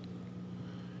ellos.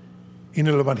 En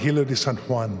el Evangelio de San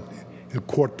Juan, el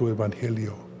cuarto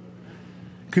Evangelio,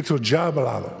 Cristo ya ha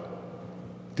hablado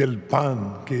del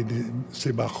pan que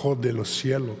se bajó de los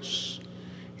cielos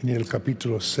en el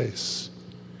capítulo 6.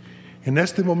 En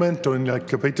este momento, en el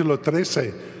capítulo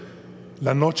 13,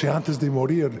 la noche antes de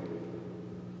morir,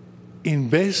 en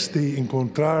vez de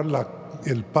encontrar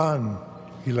el pan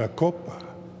y la copa,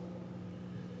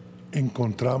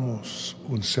 encontramos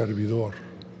un servidor.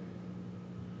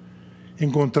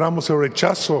 Encontramos el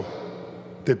rechazo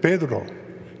de Pedro,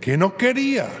 que no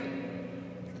quería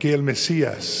que el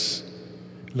Mesías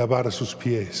lavara sus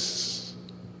pies.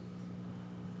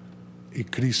 Y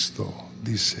Cristo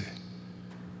dice,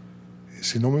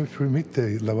 si no me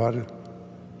permite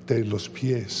lavarte los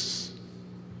pies,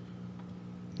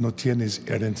 no tienes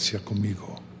herencia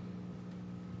conmigo.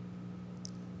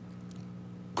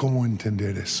 ¿Cómo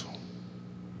entender eso?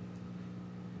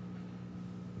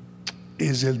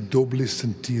 Es el doble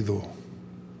sentido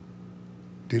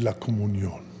de la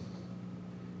comunión.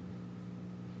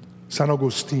 San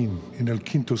Agustín, en el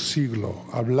V siglo,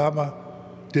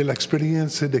 hablaba de la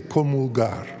experiencia de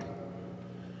comulgar.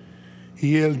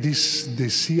 Y él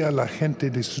decía a la gente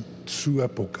de su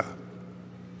época,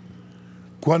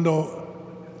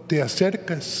 cuando te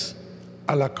acercas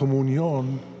a la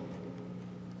comunión,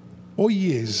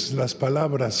 oyes las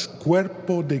palabras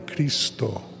cuerpo de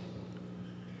Cristo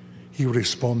y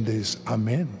respondes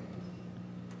amén.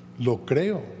 Lo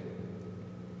creo.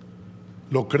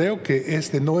 Lo creo que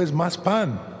este no es más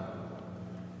pan,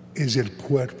 es el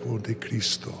cuerpo de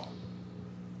Cristo.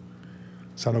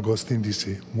 San Agustín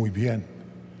dice, muy bien.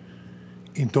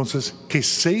 Entonces, que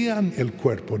sean el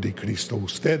cuerpo de Cristo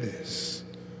ustedes,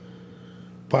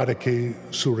 para que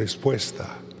su respuesta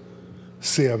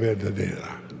sea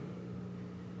verdadera.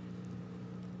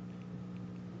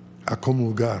 A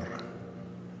comulgar,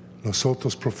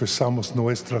 nosotros profesamos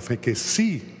nuestra fe que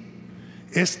sí,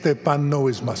 este pan no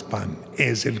es más pan,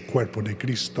 es el cuerpo de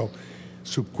Cristo,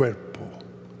 su cuerpo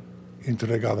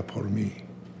entregado por mí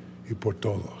y por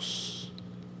todos.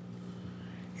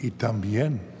 Y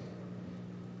también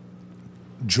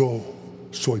yo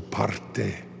soy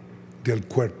parte del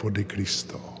cuerpo de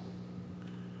Cristo.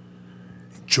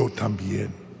 Yo también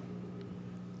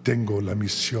tengo la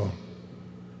misión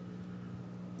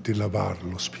de lavar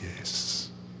los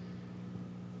pies.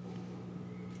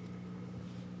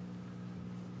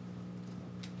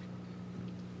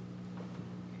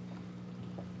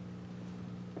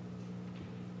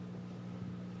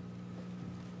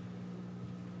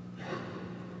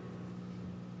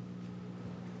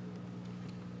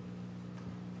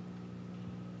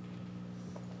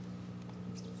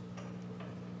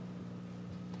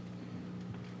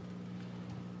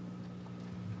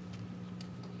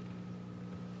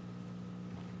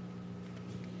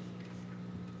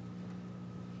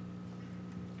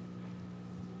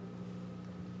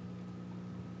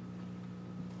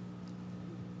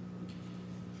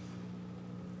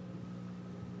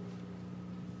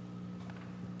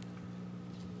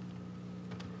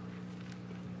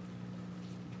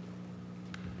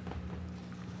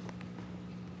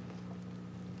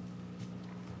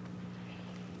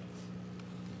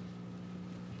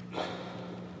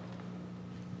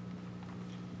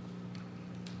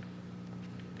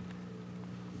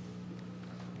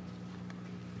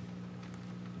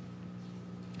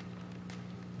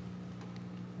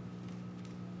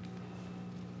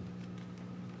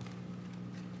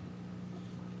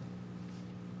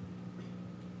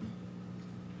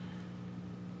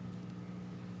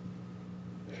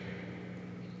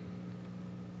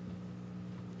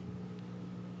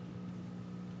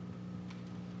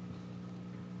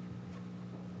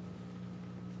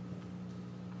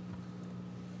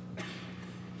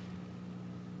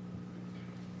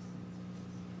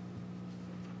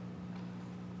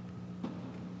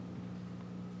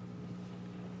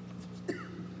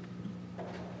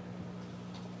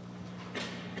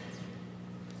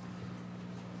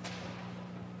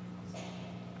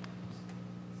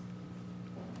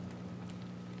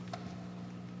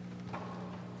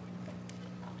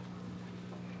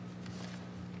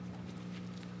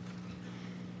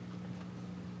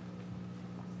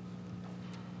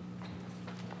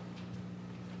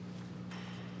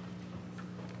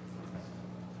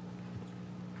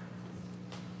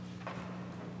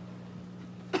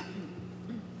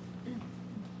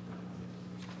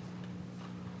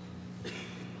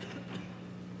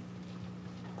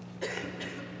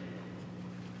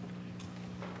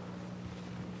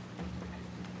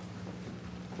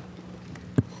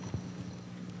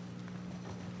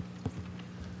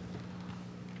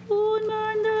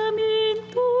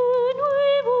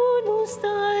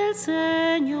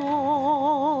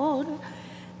 Señor,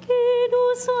 que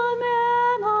nos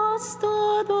amemos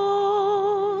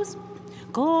todos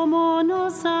como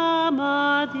nos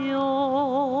ama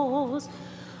Dios.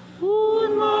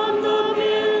 Un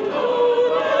mandamiento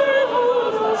nuevo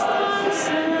nos da el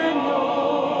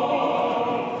Señor,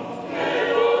 que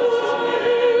nos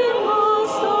amemos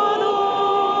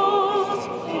todos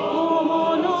como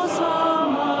nos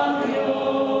ama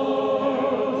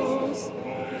Dios.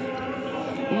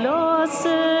 La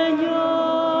señal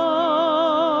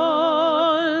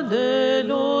de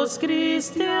los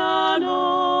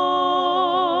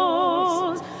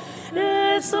cristianos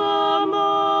es amarnos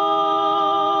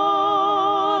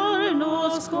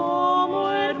como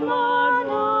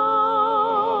hermanos.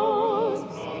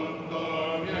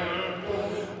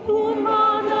 Un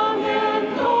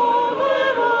mandamiento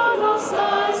nuevo nos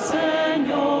da el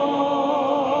Señor,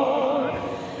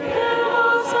 que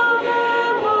nos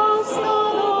amemos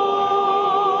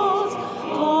todos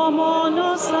como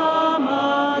nos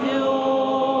ama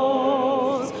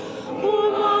Dios.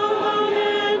 Un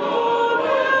mandamiento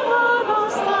nuevo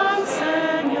nos da el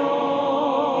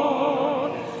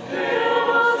Señor, que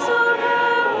nos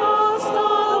amemos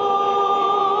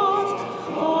todos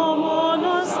como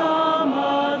nos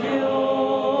ama Dios.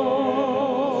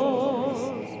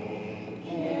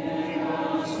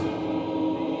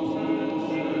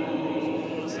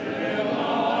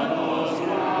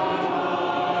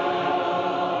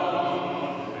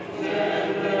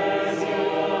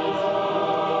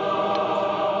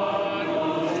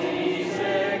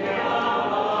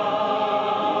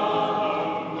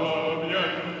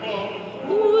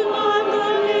 Un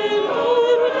mandamiento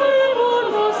nuevo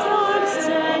nos da el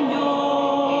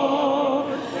Señor,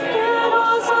 que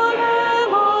nos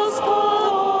amemos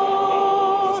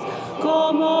todos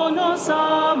como nos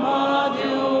ama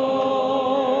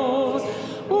Dios.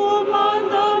 Un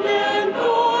mandamiento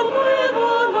nuevo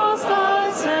nos da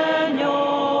el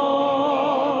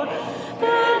Señor,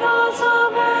 que nos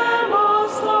amemos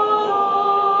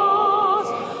todos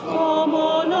como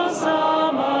nos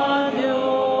ama Dios.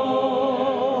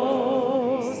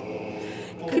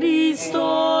 Cristo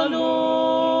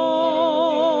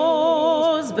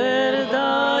luz,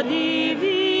 verdad y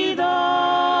vida,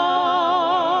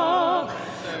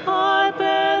 hay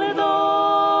perdón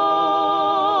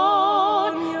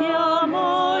y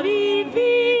amor y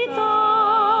vida.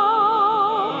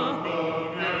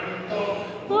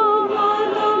 Un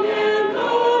mandamiento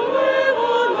nuevo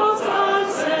nos da el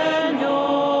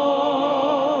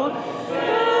Señor,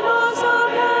 que nos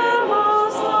amemos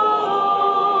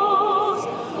todos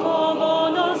como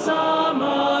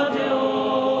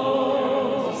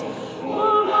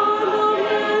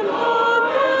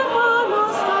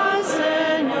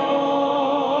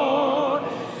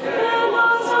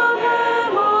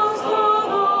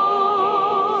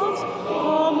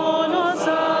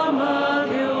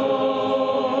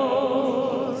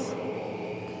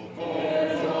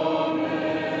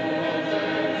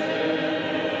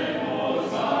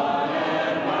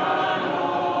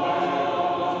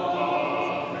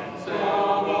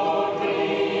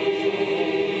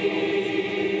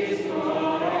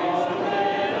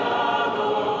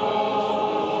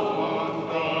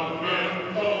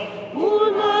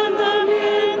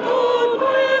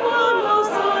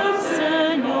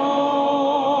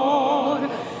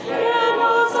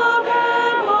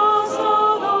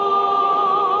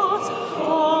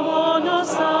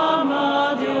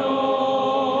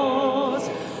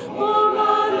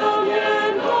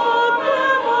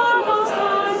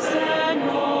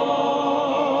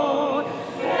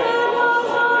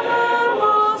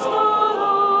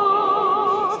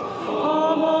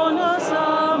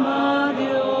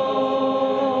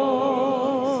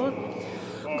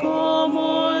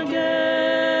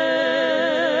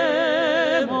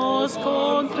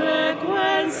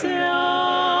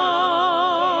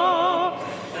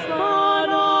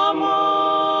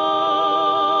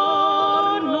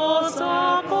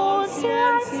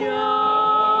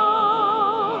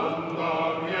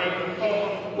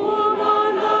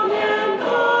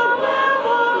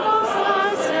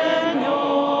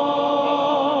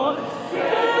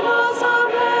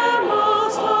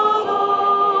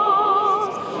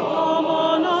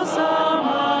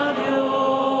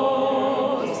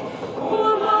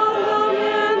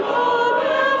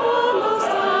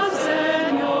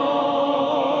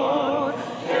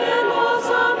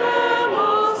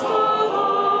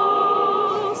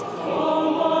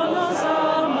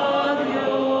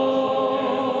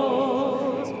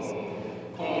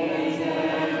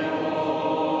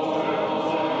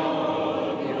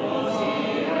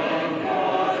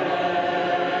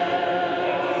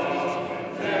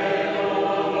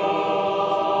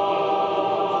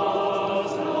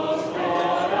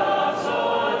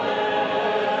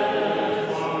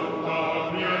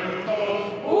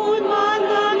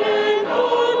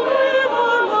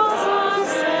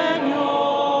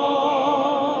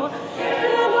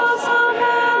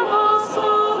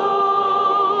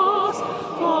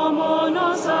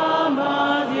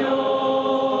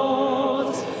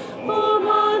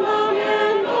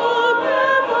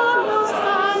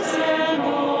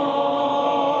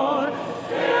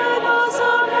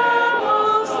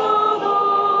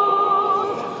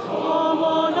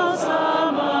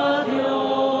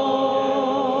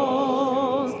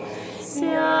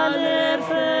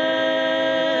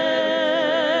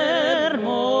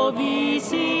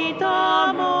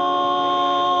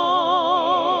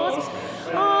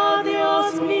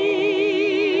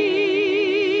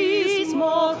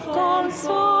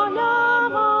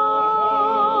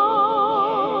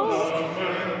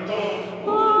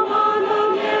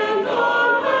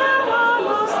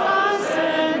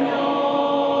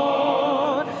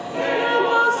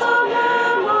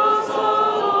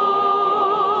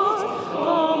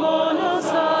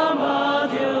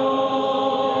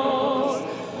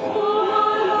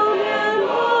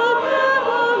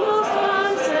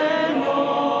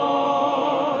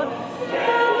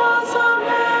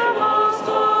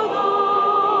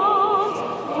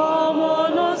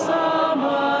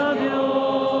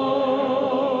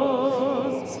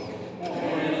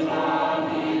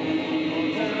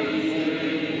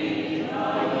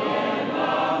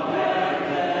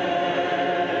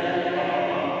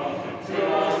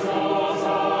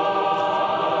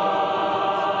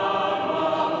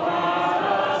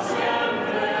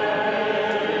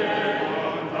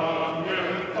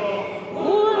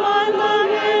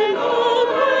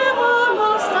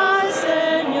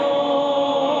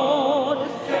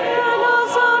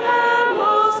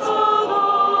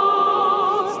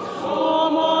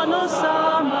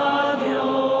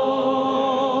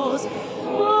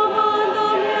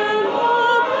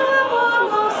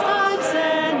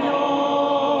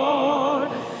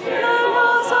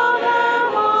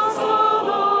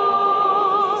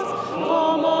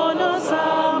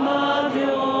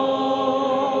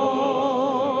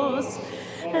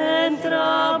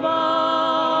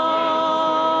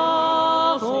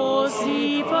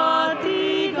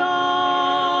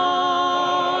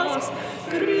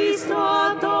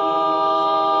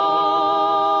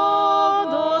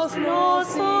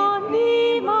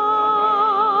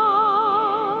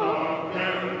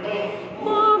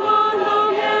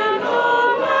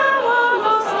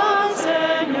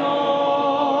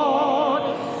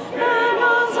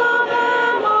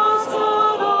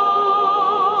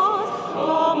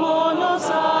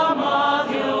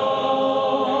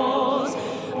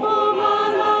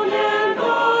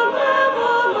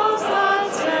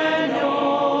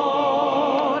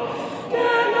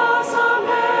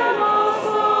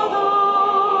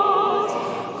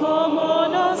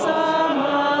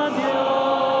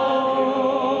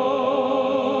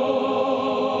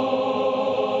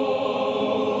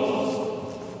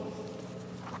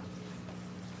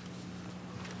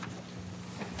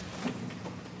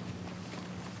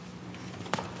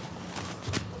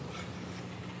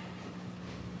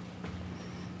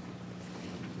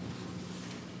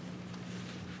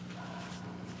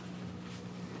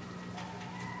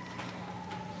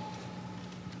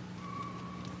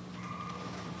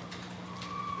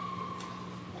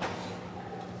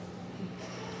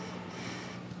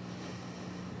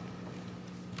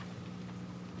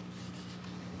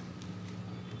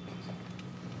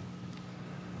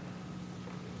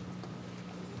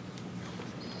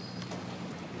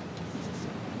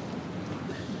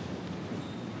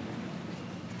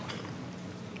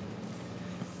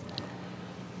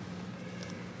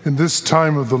In this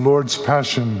time of the Lord's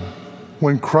Passion,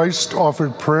 when Christ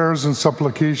offered prayers and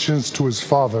supplications to his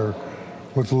Father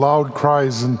with loud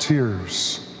cries and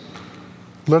tears,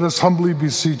 let us humbly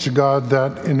beseech God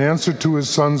that, in answer to his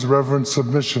Son's reverent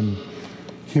submission,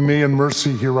 he may in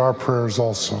mercy hear our prayers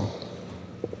also.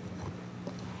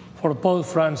 For Pope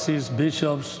Francis,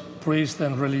 bishops, priests,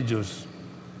 and religious,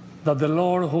 that the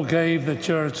Lord who gave the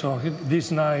Church on this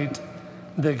night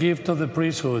the gift of the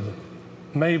priesthood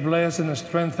may bless and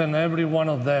strengthen every one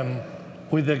of them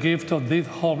with the gift of deep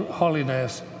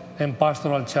holiness and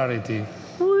pastoral charity.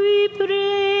 We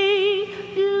pray,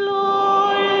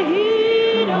 Lord,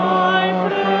 hear our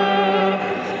prayer.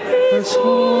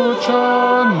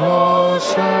 Escúchanos,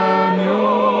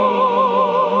 Señor.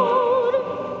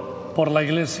 Por la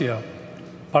Iglesia,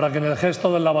 para que en el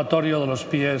gesto del lavatorio de los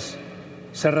pies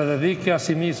se rededique a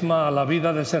sí misma a la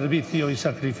vida de servicio y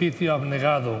sacrificio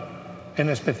abnegado, en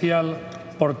especial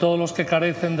por todos los que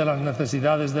carecen de las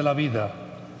necesidades de la vida,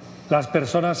 las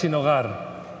personas sin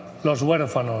hogar, los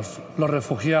huérfanos, los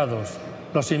refugiados,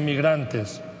 los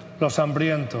inmigrantes, los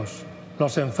hambrientos,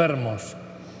 los enfermos,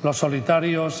 los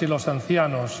solitarios y los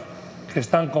ancianos que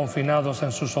están confinados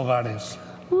en sus hogares.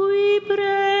 We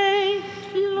pray,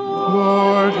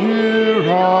 Lord, hear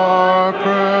our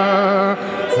prayer.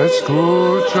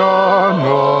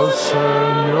 Escúchanos,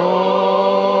 Señor.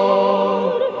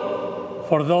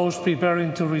 For those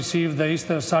preparing to receive the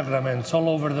Easter sacraments all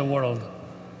over the world,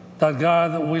 that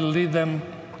God will lead them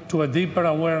to a deeper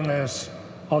awareness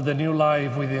of the new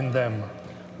life within them.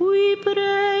 we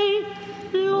pray,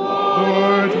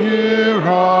 Lord, hear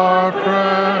our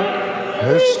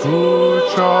prayer.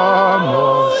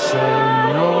 Escúchanos, Señor.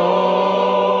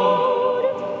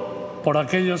 Por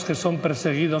aquellos que son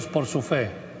perseguidos por su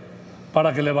fe,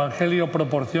 para que el Evangelio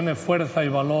proporcione fuerza y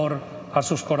valor a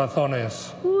sus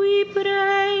corazones. we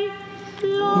pray,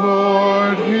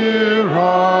 Lord, hear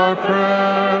our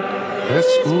prayer.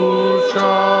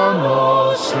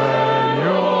 Escúchanos,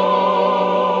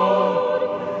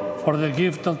 Señor. For the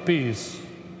gift of peace,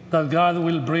 that God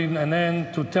will bring an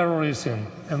end to terrorism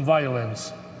and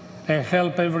violence, and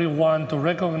help everyone to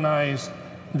recognize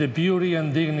the beauty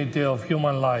and dignity of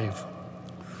human life.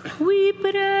 we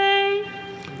pray,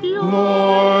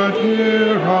 Lord,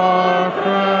 hear our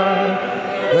prayer.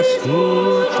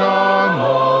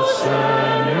 Escúchanos,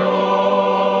 Señor.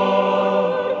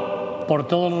 Por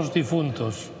todos los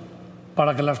difuntos,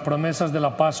 para que las promesas de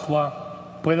la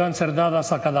Pascua puedan ser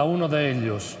dadas a cada uno de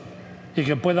ellos y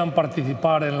que puedan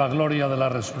participar en la gloria de la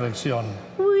resurrección.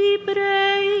 we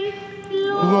pray,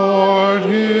 Lord,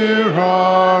 hear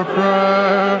our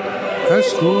prayer.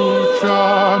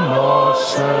 Escúchanos,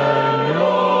 Señor.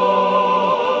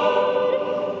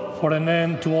 For an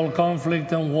end to all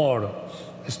conflict and war,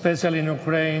 especially in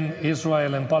Ukraine,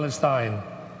 Israel, and Palestine,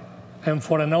 and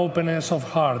for an openness of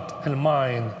heart and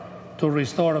mind to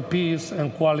restore peace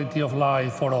and quality of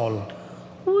life for all.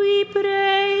 we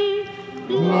pray,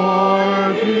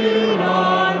 Lord, hear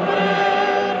our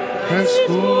prayer.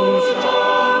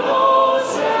 Escúchanos,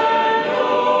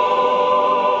 Señor.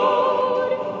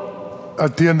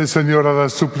 Atiende, Señor, a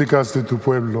las súplicas de tu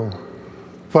pueblo,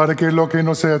 para que lo que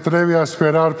no se atreve a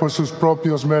esperar por sus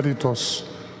propios méritos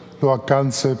lo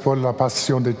alcance por la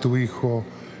pasión de tu Hijo,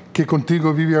 que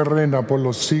contigo vive y reina por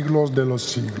los siglos de los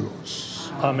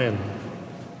siglos. Amén.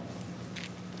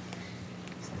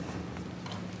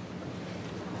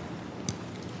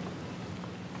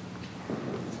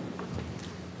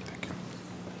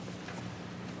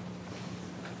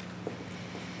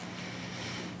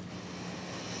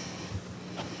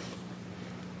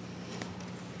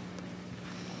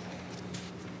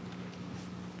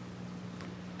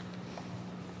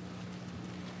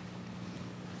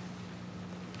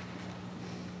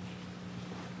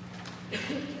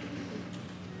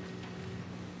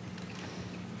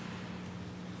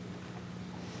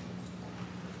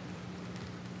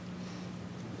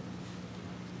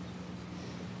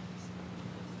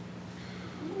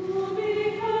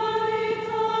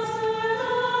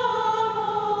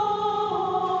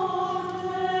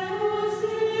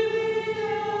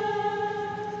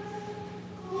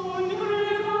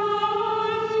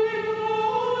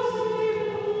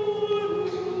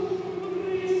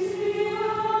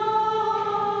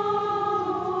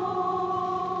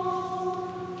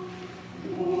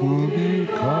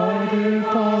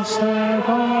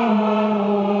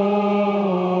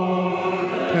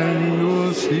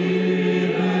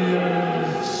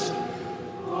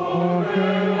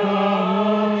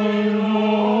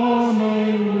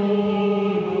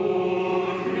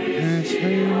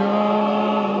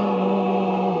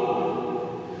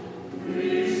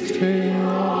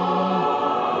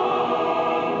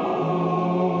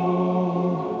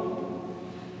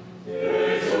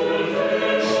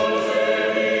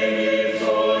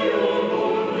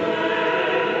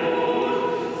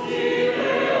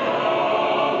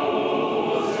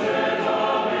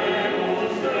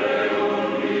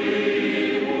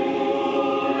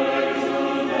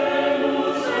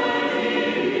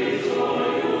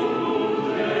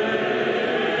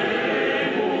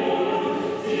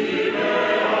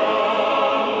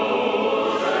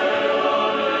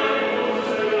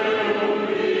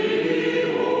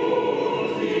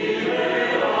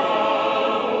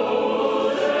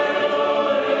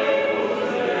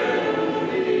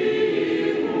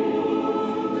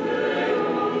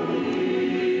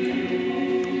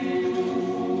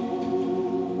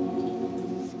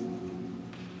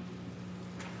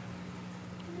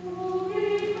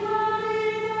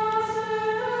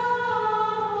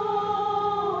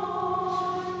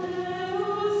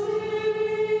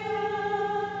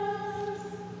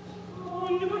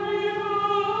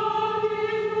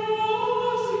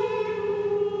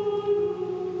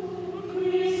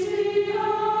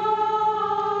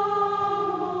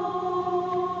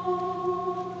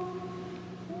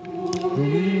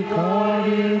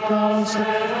 caritas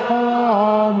et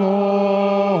amor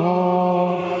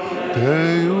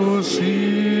Deus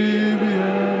ibies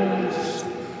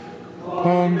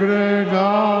congregamus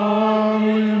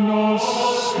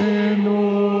in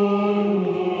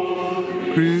uno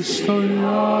Christo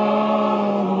iamo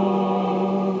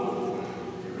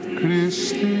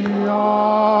Christi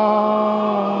iamo.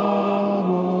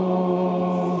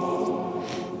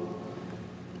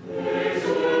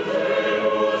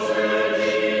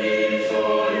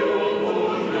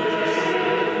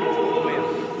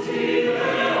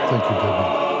 Thank you, Debbie.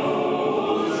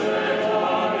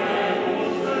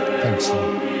 Thanks,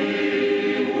 Lord.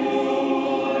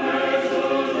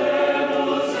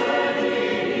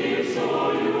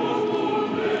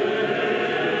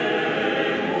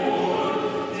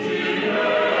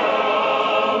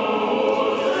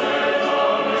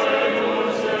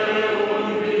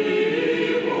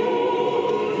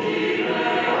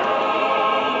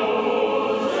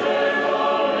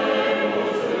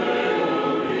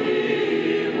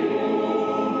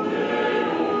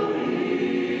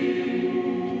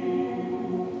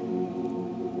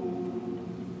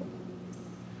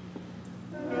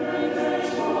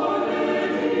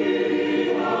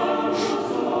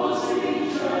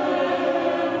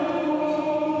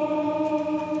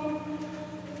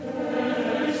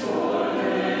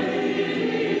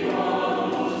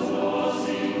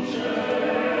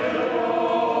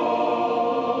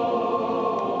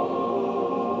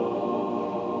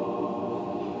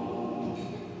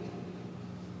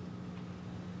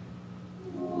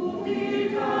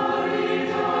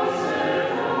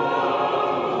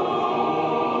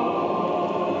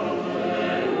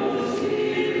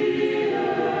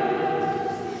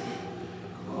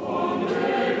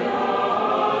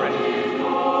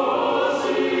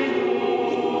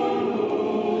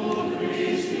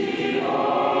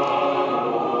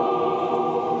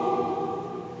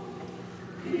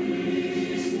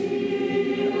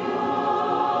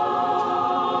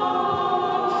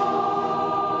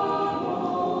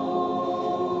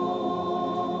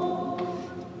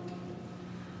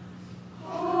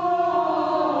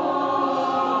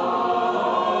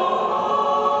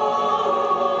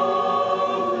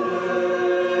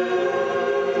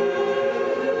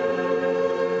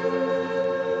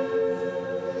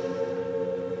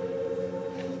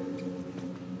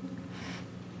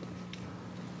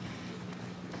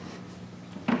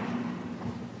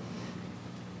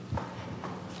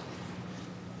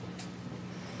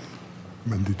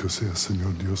 Bendito sea,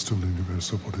 Señor Dios del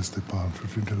universo, por este pan,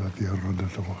 fruto de la tierra, del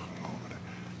trabajo del hombre,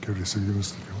 que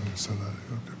recibimos de ti en el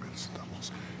salario que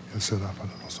merecemos, y Él será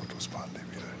para nosotros pan de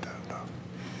vida eterna.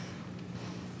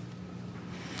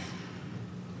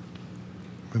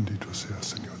 Bendito sea,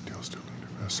 Señor Dios del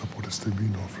universo, por este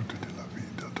vino, fruto de la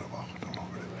vida, del trabajo del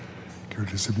hombre, que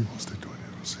recibimos de tu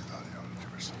generosidad y ahora te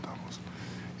presentamos,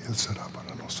 y Él será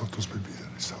para nosotros bebida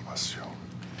de salvación.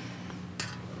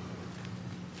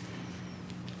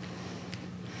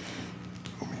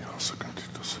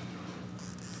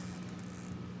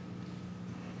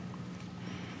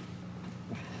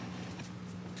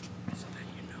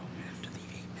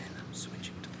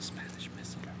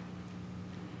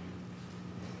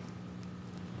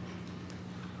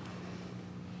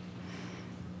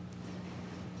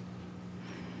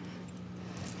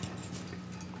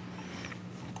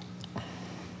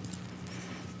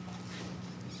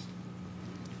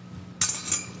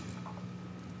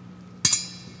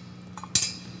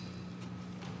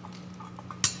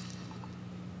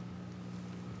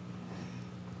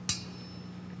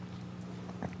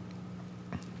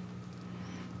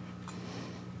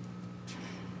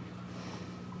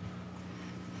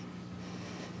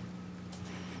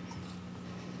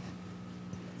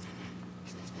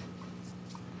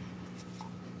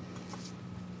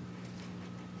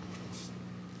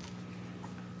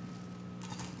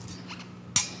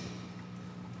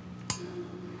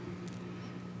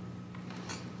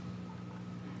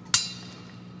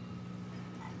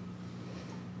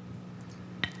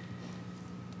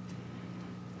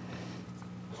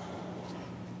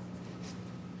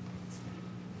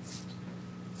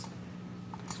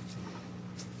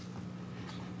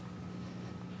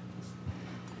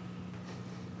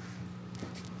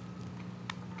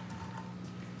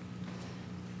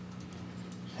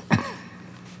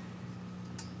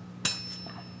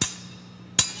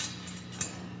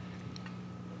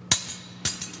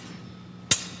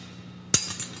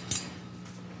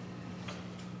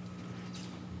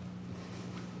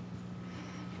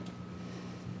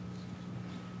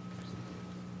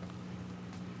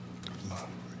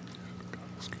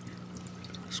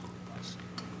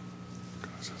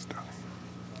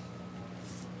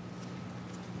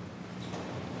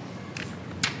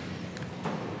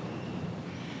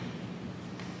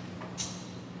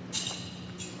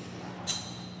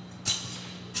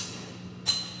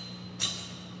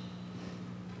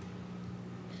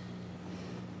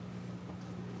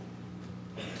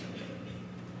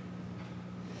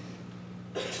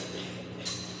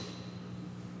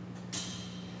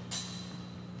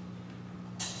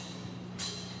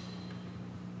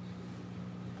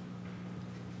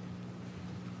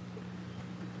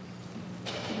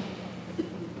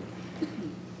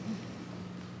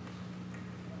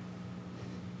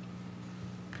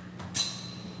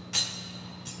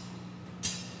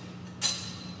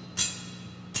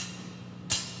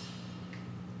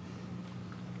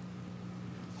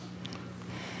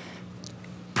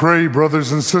 Pray,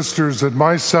 brothers and sisters, that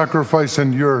my sacrifice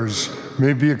and yours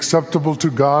may be acceptable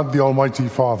to God, the Almighty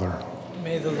Father.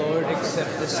 May the Lord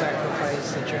accept the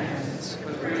sacrifice at your hands,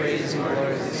 for praise and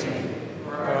glory of his name,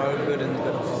 for our good and the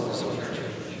good of all his holy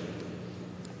church.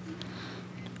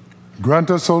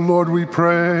 Grant us, O Lord, we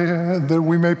pray, that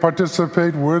we may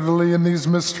participate worthily in these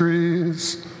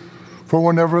mysteries. For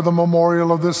whenever the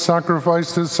memorial of this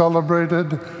sacrifice is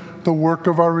celebrated, the work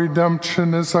of our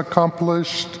redemption is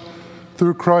accomplished.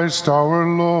 Through Christ our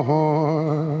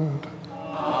Lord.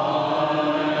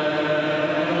 Amen.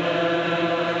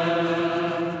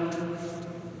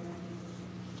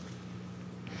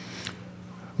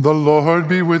 The Lord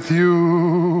be with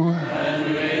you.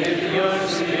 And with your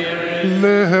spirit.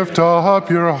 Lift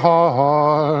up your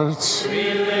hearts.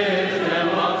 We lift them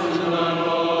up to the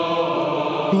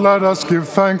Lord. Let us give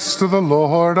thanks to the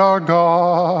Lord our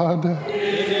God.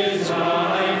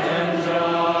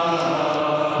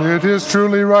 It is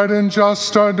truly right and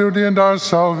just, our duty and our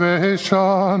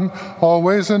salvation,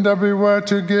 always and everywhere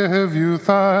to give you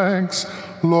thanks,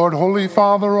 Lord, Holy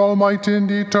Father, Almighty and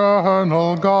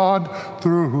eternal God,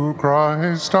 through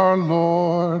Christ our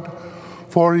Lord.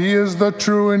 For he is the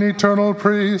true and eternal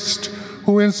priest,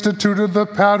 who instituted the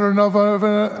pattern of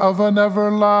an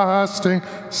everlasting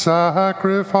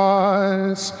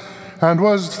sacrifice, and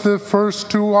was the first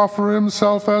to offer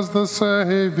himself as the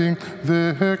saving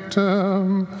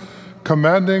victim,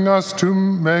 commanding us to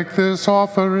make this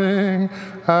offering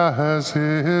as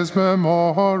his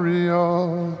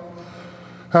memorial.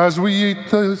 As we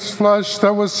eat this flesh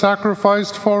that was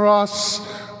sacrificed for us,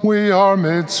 we are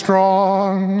made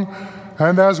strong.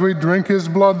 And as we drink his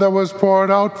blood that was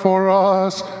poured out for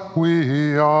us,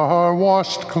 we are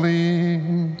washed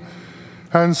clean.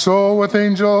 And so with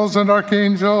angels and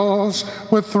archangels,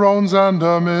 with thrones and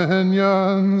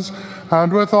dominions,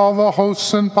 and with all the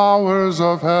hosts and powers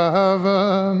of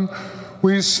heaven,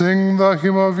 we sing the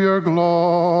hymn of your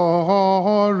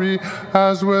glory,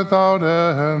 as without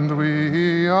end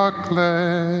we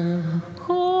acclaim.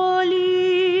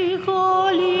 Holy,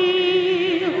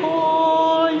 holy,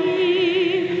 holy,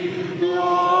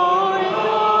 Lord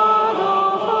God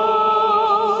of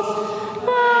hosts,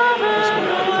 heaven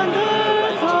and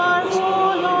earth are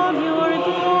full of your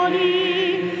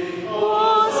glory.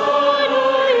 Hosanna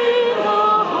in the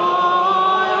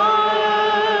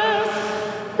highest.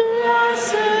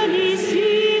 Blessed is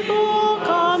he who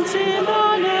comes in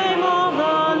the name of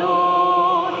the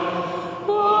Lord.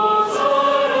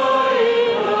 Hosanna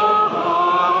in the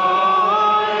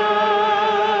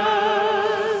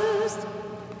highest.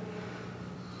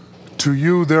 To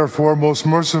you, therefore, most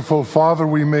merciful Father,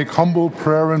 we make humble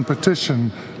prayer and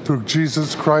petition through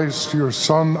Jesus Christ, your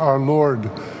Son, our Lord,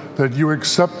 that you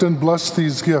accept and bless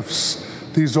these gifts,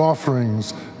 these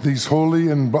offerings, these holy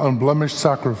and unblemished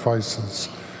sacrifices,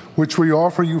 which we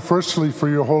offer you firstly for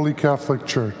your holy Catholic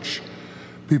Church.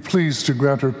 Be pleased to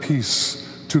grant her peace,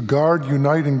 to guard,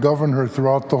 unite, and govern her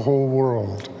throughout the whole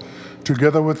world,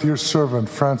 together with your servant,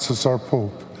 Francis, our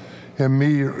Pope, and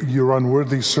me, your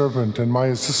unworthy servant, and my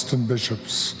assistant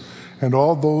bishops, and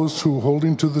all those who,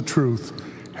 holding to the truth,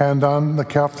 hand on the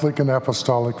Catholic and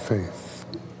Apostolic faith.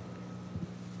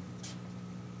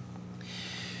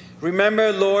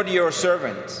 Remember, Lord, your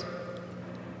servants,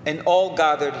 and all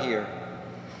gathered here,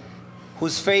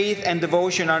 whose faith and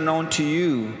devotion are known to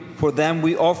you. For them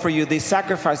we offer you this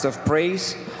sacrifice of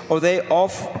praise, or they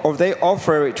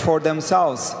offer it for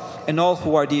themselves and all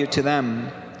who are dear to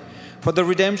them, for the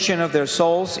redemption of their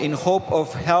souls, in hope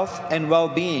of health and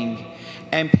well-being,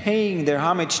 and paying their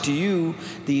homage to you,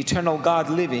 the eternal God,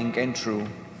 living and true.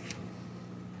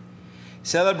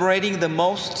 Celebrating the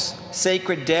most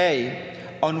sacred day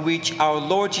on which our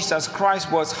Lord Jesus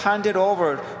Christ was handed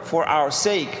over for our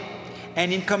sake,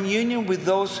 and in communion with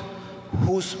those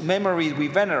whose memory we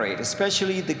venerate,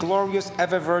 especially the glorious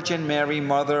ever-Virgin Mary,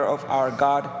 Mother of our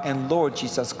God and Lord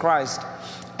Jesus Christ,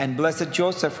 and blessed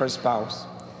Joseph, her spouse,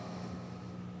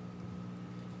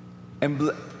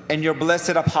 and your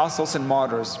blessed apostles and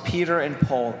martyrs, Peter and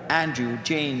Paul, Andrew,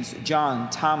 James, John,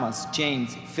 Thomas,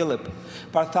 James, Philip,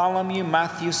 Bartholomew,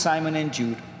 Matthew, Simon and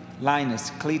Jude,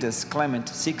 Linus, Cletus, Clement,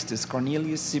 Sixtus,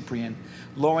 Cornelius, Cyprian,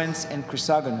 Lawrence and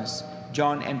Chrysogonus,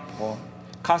 John and Paul,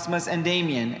 Cosmas and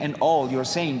Damian, and all your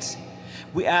saints.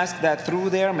 We ask that through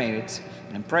their merits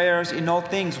and prayers in all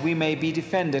things we may be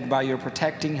defended by your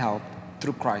protecting help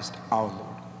through Christ our Lord.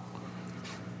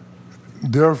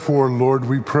 Therefore, Lord,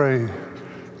 we pray,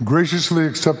 graciously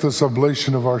accept this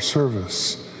oblation of our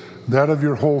service, that of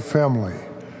your whole family,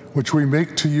 which we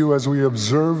make to you as we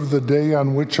observe the day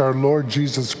on which our Lord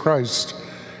Jesus Christ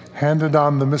handed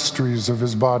on the mysteries of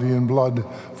his body and blood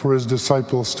for his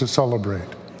disciples to celebrate.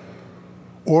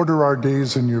 Order our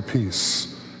days in your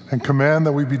peace, and command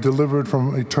that we be delivered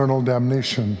from eternal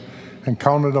damnation and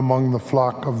counted among the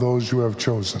flock of those you have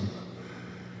chosen.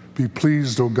 Be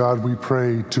pleased, O God, we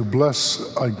pray, to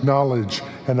bless, acknowledge,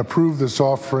 and approve this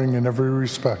offering in every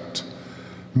respect.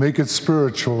 Make it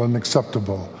spiritual and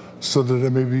acceptable, so that it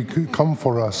may become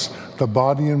for us the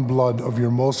body and blood of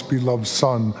your most beloved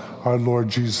Son, our Lord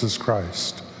Jesus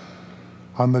Christ.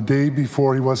 On the day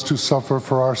before he was to suffer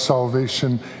for our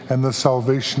salvation and the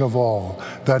salvation of all,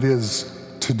 that is,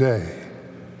 today,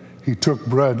 he took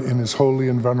bread in his holy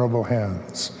and venerable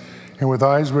hands, and with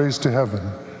eyes raised to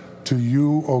heaven, to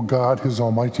you, O God, his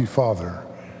almighty Father,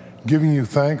 giving you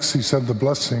thanks, he said the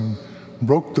blessing,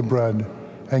 broke the bread,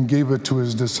 and gave it to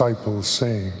his disciples,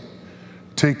 saying,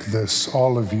 "Take this,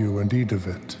 all of you, and eat of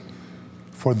it,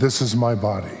 for this is my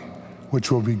body,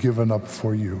 which will be given up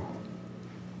for you."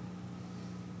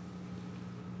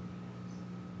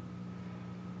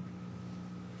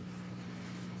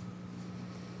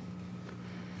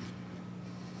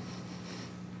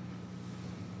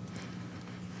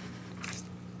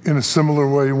 In a similar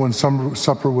way, when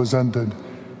supper was ended,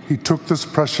 he took this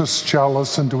precious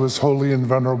chalice into his holy and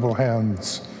venerable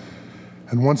hands,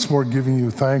 and once more giving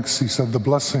you thanks, he said the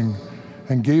blessing,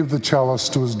 and gave the chalice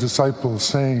to his disciples,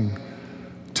 saying,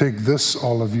 "Take this,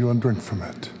 all of you, and drink from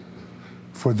it,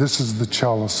 for this is the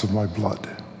chalice of my blood,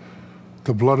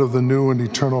 the blood of the new and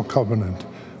eternal covenant,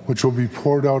 which will be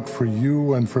poured out for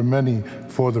you and for many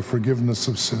for the forgiveness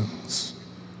of sins.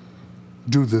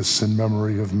 Do this in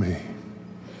memory of me."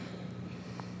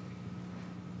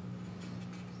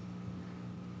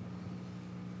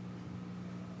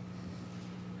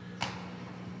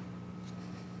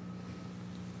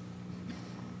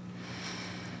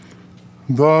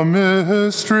 The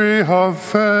mystery of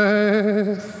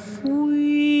faith.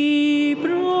 We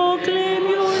proclaim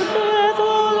your death,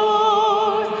 O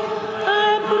Lord,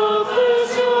 and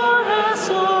profess your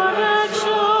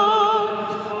resurrection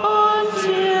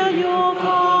until you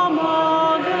come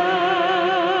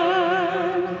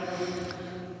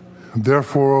again.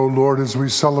 Therefore, O Lord, as we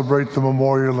celebrate the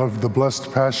memorial of the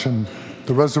blessed Passion,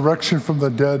 the resurrection from the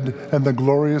dead, and the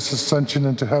glorious ascension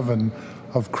into heaven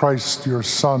of Christ, your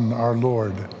Son, our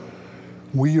Lord,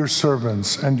 we, your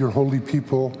servants and your holy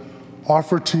people,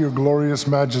 offer to your glorious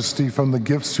majesty from the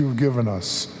gifts you've given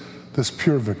us, this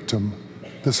pure victim,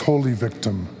 this holy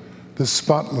victim, this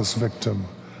spotless victim,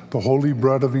 the holy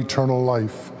bread of eternal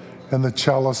life, and the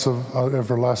chalice of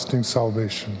everlasting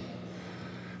salvation.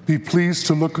 Be pleased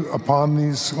to look upon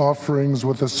these offerings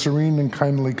with a serene and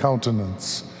kindly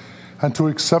countenance, and to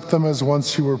accept them as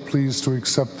once you were pleased to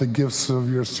accept the gifts of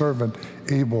your servant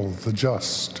Abel the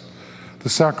just, the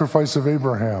sacrifice of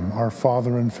Abraham, our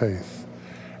father in faith,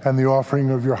 and the offering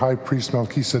of your high priest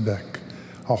Melchizedek,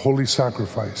 a holy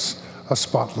sacrifice, a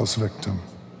spotless victim.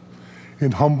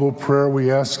 In humble prayer we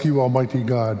ask you, Almighty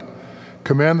God,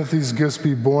 command that these gifts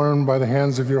be borne by the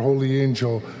hands of your holy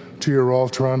angel to your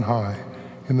altar on high,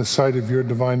 in the sight of your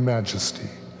divine majesty,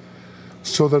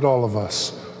 so that all of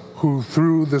us, who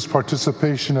through this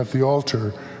participation at the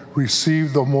altar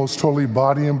receive the most holy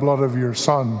body and blood of your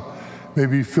Son, may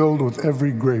be filled with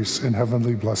every grace and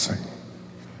heavenly blessing.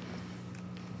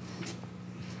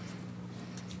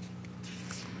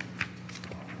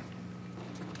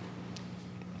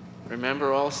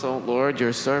 Remember also, Lord,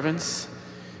 your servants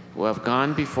who have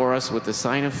gone before us with the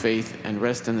sign of faith and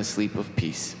rest in the sleep of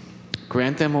peace.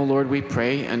 Grant them, O Lord, we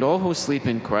pray, and all who sleep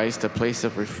in Christ, a place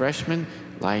of refreshment,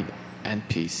 light, and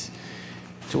peace.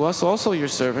 To us also, your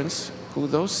servants, who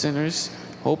though sinners,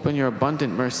 hope in your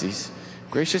abundant mercies,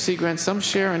 graciously grant some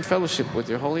share and fellowship with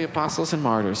your holy apostles and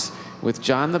martyrs, with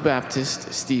John the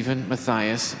Baptist, Stephen,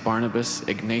 Matthias, Barnabas,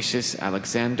 Ignatius,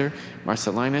 Alexander,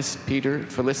 Marcellinus, Peter,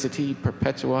 Felicity,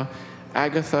 Perpetua,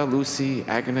 Agatha, Lucy,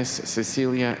 Agnes,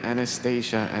 Cecilia,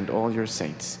 Anastasia, and all your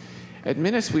saints.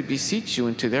 Admit us, we beseech you,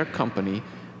 into their company,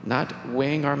 not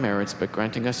weighing our merits, but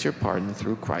granting us your pardon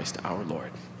through Christ our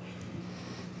Lord.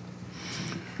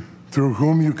 Through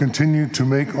whom you continue to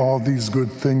make all these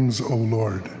good things, O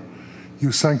Lord.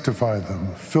 You sanctify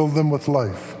them, fill them with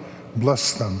life,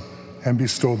 bless them, and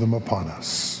bestow them upon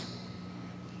us.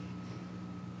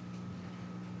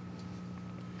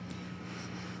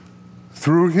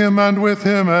 Through him and with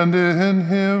him and in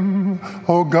him,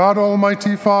 O God,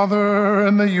 Almighty Father,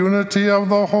 in the unity of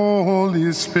the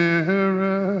Holy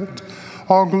Spirit,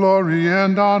 all glory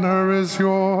and honor is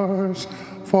yours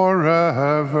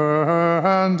forever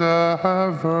and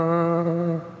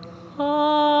ever.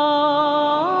 Amen.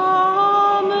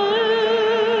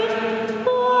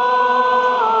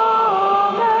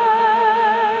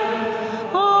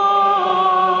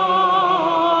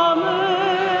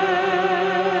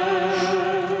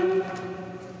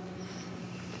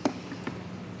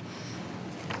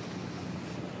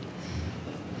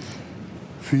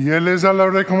 Fieles a la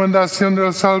recomendación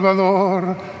del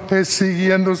Salvador, y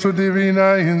siguiendo su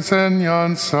divina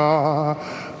enseñanza,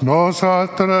 nos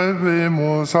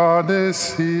atrevemos a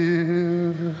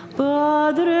decir: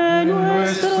 Padre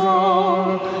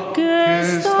nuestro, que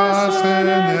estás en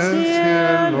el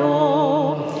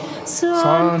cielo,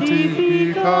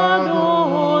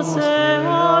 santificado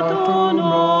sea tu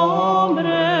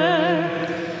nombre.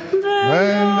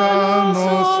 Venga a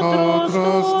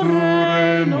nosotros tu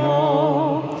reino.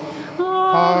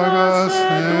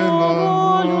 Hágase la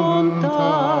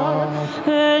voluntad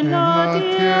en la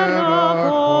tierra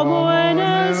como en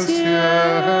el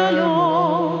cielo.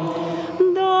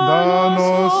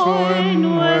 Danos hoy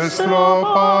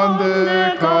nuestro pan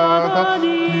de cada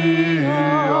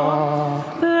día.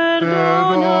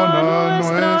 Perdona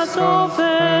nuestras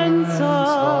ofensas,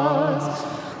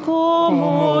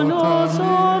 como nosotros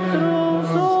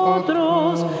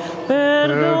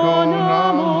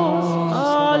perdonamos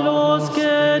a los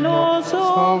que nos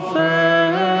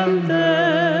ofenden.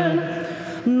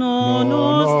 No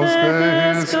nos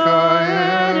dejes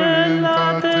caer en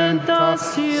la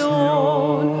tentación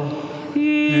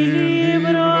y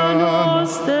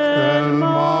líbranos del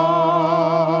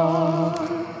mal.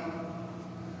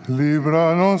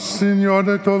 Líbranos, Señor,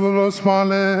 de todos los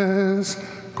males.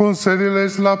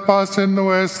 Concédeles la paz en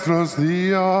nuestros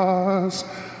días,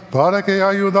 para que,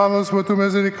 ayudados por tu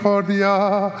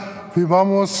misericordia,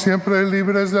 vivamos siempre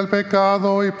libres del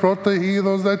pecado y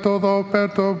protegidos de toda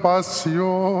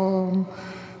perturbación,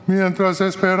 mientras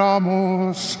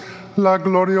esperamos la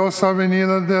gloriosa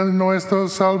venida de nuestro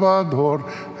Salvador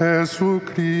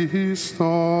Jesucristo.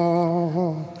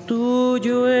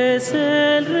 Tuyo es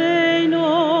el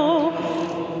reino,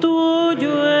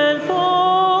 tuyo el poder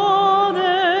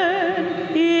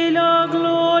y la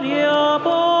gloria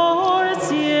por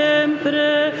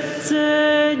siempre,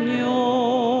 Señor.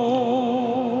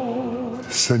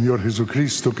 Señor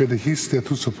Jesucristo, que dijiste a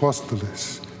tus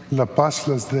apóstoles: la paz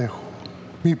les dejo,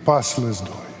 mi paz les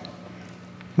doy.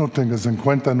 No tengas en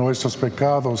cuenta nuestros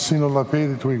pecados, sino la fe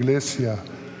de tu iglesia,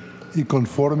 y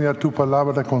conforme a tu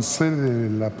palabra concede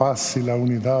la paz y la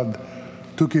unidad,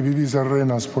 tú que vives y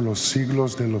reinas por los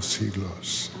siglos de los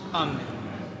siglos. Amén.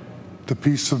 The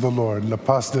peace of the Lord, la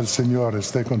paz del Señor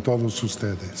esté con todos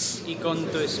ustedes. Y con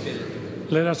tu espíritu.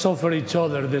 Let us offer each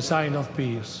other the sign of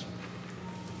peace.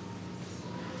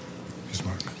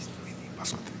 Bismarck,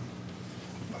 paz contigo.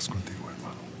 Paz contigo,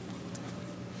 hermano.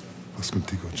 Paz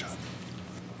contigo, John.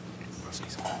 Paz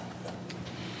contigo.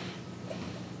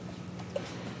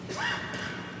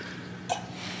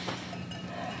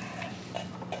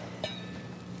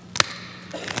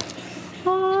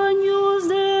 Agnus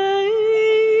Dei,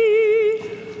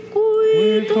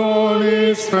 qui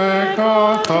Tollis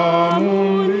peccata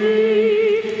mundi,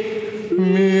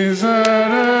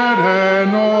 miserere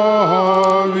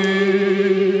nobis.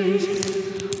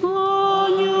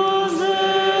 Agnus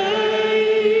Dei,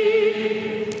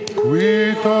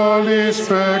 Qui tollis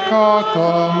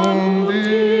peccata mundi,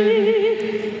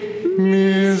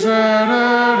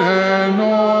 miserere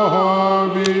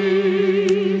nobis.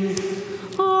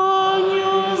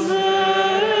 Agnus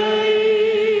Dei,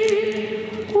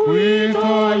 Qui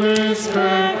tollis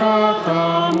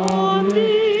peccata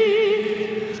mundi,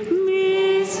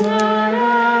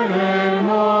 miserere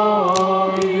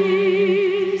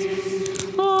nobis.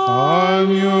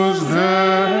 Agnus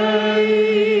Dei,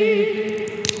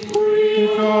 qui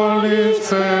tollis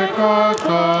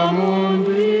peccata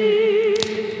mundi,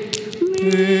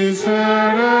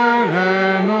 miserere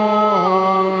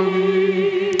nobis.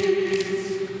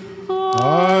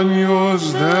 Agnus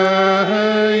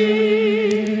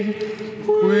Dei,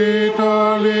 qui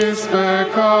tollis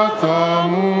peccata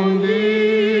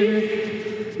mundi,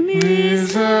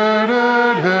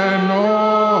 miserere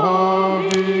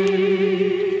nobis.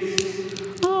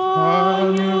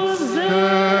 Agnus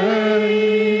Dei,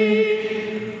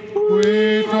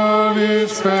 qui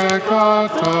tollis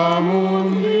peccata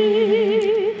mundi,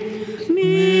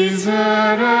 miserere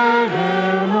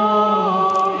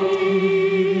nobis.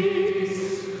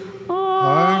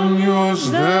 Agnus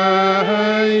Dei,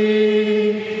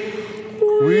 Dei,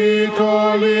 qui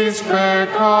tollis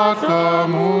peccata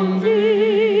mundi,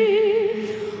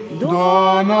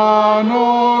 dona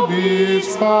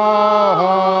nobis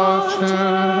pacem.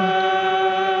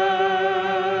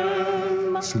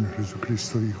 Señor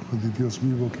Jesucristo, Hijo de Dios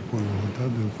vivo, que por voluntad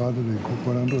del Padre y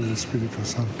cooperando del Espíritu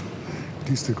Santo,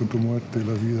 diste con tu muerte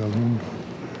la vida al mundo.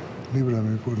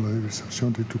 Líbrame por la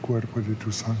recepción de tu cuerpo y de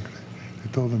tu sangre, de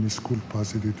todas mis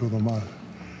culpas y de todo mal.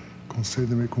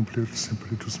 Concédeme cumplir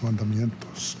siempre tus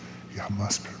mandamientos y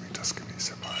jamás permitas que me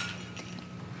separe de ti.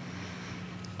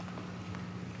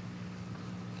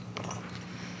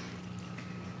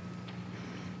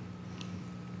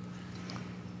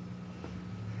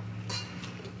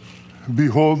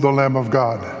 Behold the Lamb of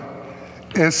God.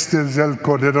 Este es el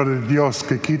Cordero de Dios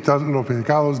que quita los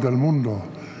pecados del mundo.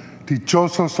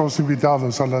 Dichosos los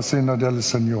invitados a la cena del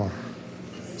Señor.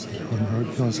 Señor,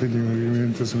 no sé ni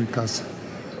entres en mi casa,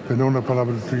 pero una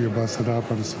palabra tuya bastará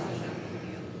para el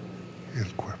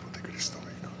cuerpo de Cristo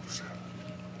me conocerá.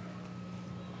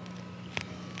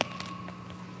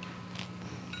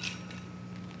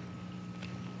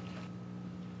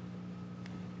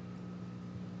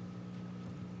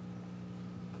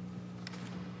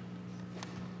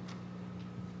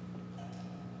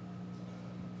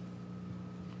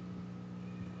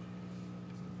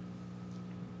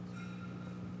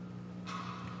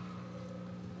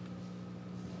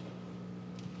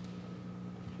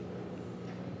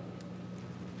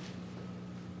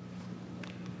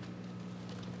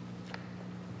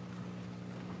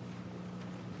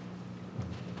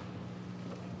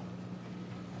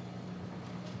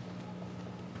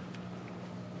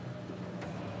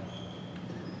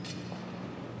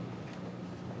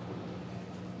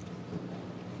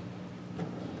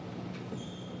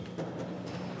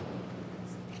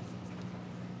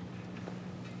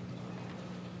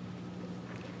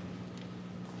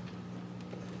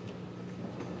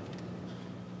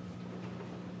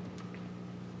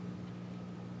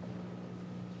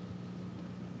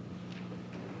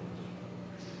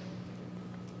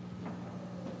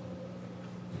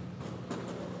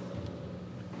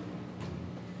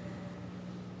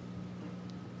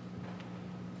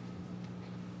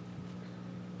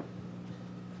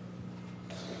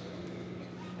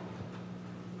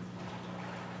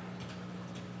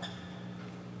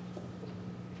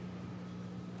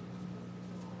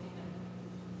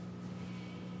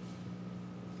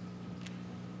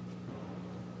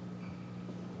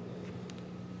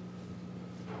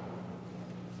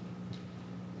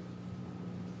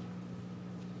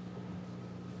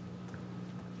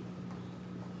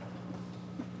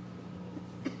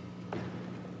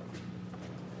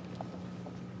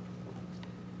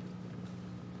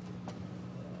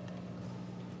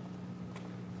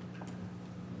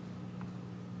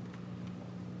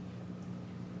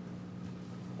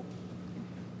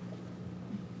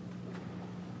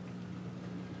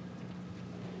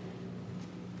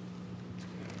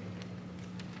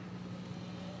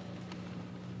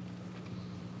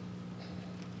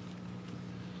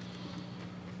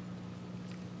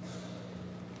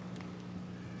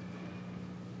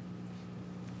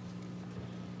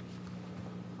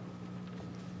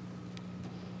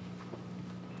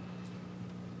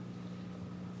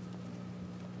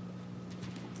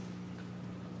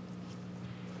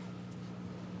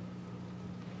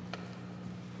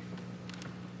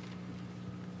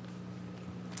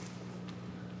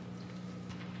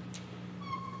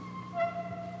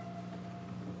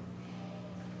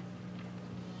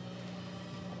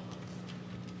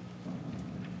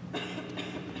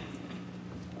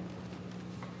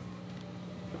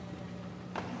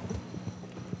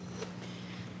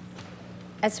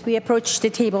 As we approach the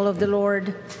table of the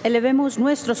Lord, elevemos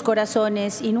nuestros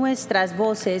corazones y nuestras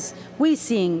voces. We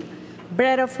sing,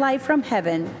 Bread of Life from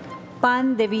Heaven,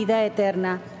 Pan de Vida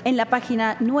Eterna, en la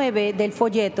página 9 del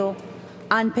folleto,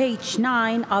 on page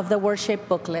 9 of the worship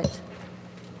booklet.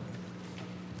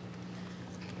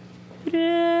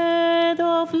 Bread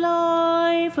of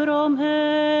life from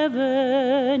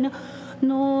heaven,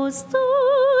 nos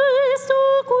das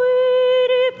tu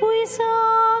cuerpo y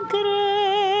sangre.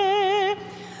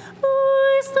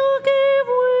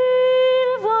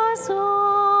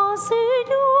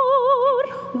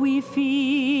 We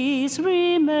feast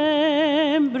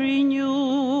remembering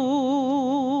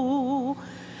you.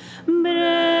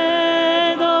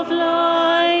 Bread of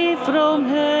life from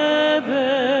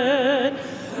heaven,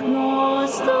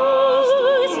 nos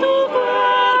das tu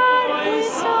cuerpo y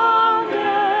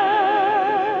sangre.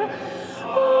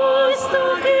 Puesto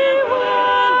que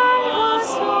vuelvas,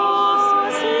 oh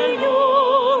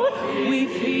Señor, we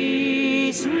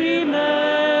feast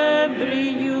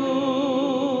remembering you.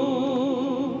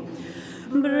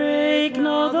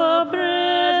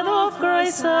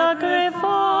 sacrifice,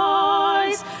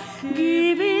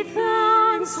 giving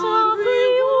thanks of the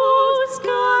youths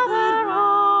gather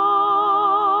round.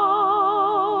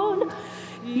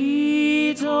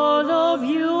 Eat all of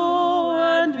you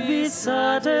and be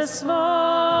satisfied.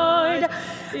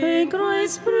 In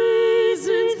Christ's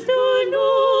presence the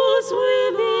loss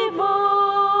will be bound.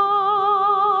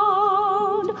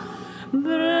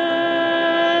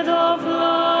 Bread of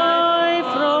life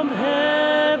from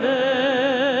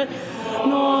heaven,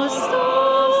 no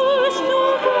stars to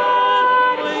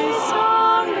guard my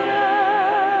sangre.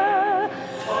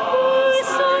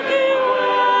 Esa que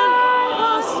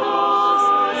vuelva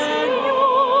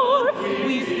Señor,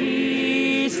 we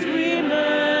feast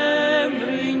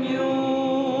remembering you.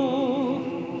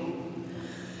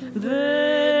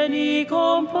 Ven y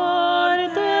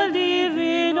comparte el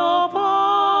divino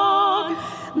pan,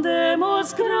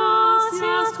 demos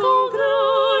gracias con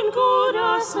gran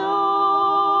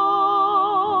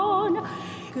corazón.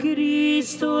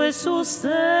 Cristo es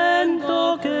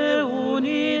sustento que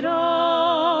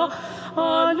unirá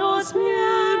a los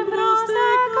miembros de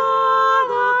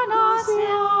cada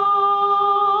nación.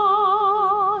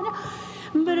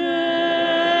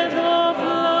 Bread of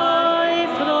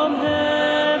life from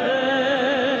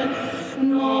heaven,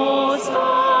 nos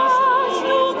das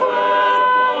tu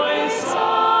cuerpo y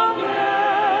sangre,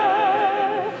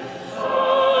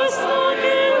 hasta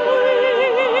que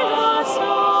vuelvas,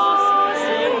 oh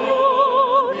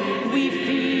Señor, we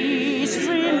feast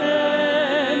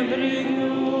remembering you.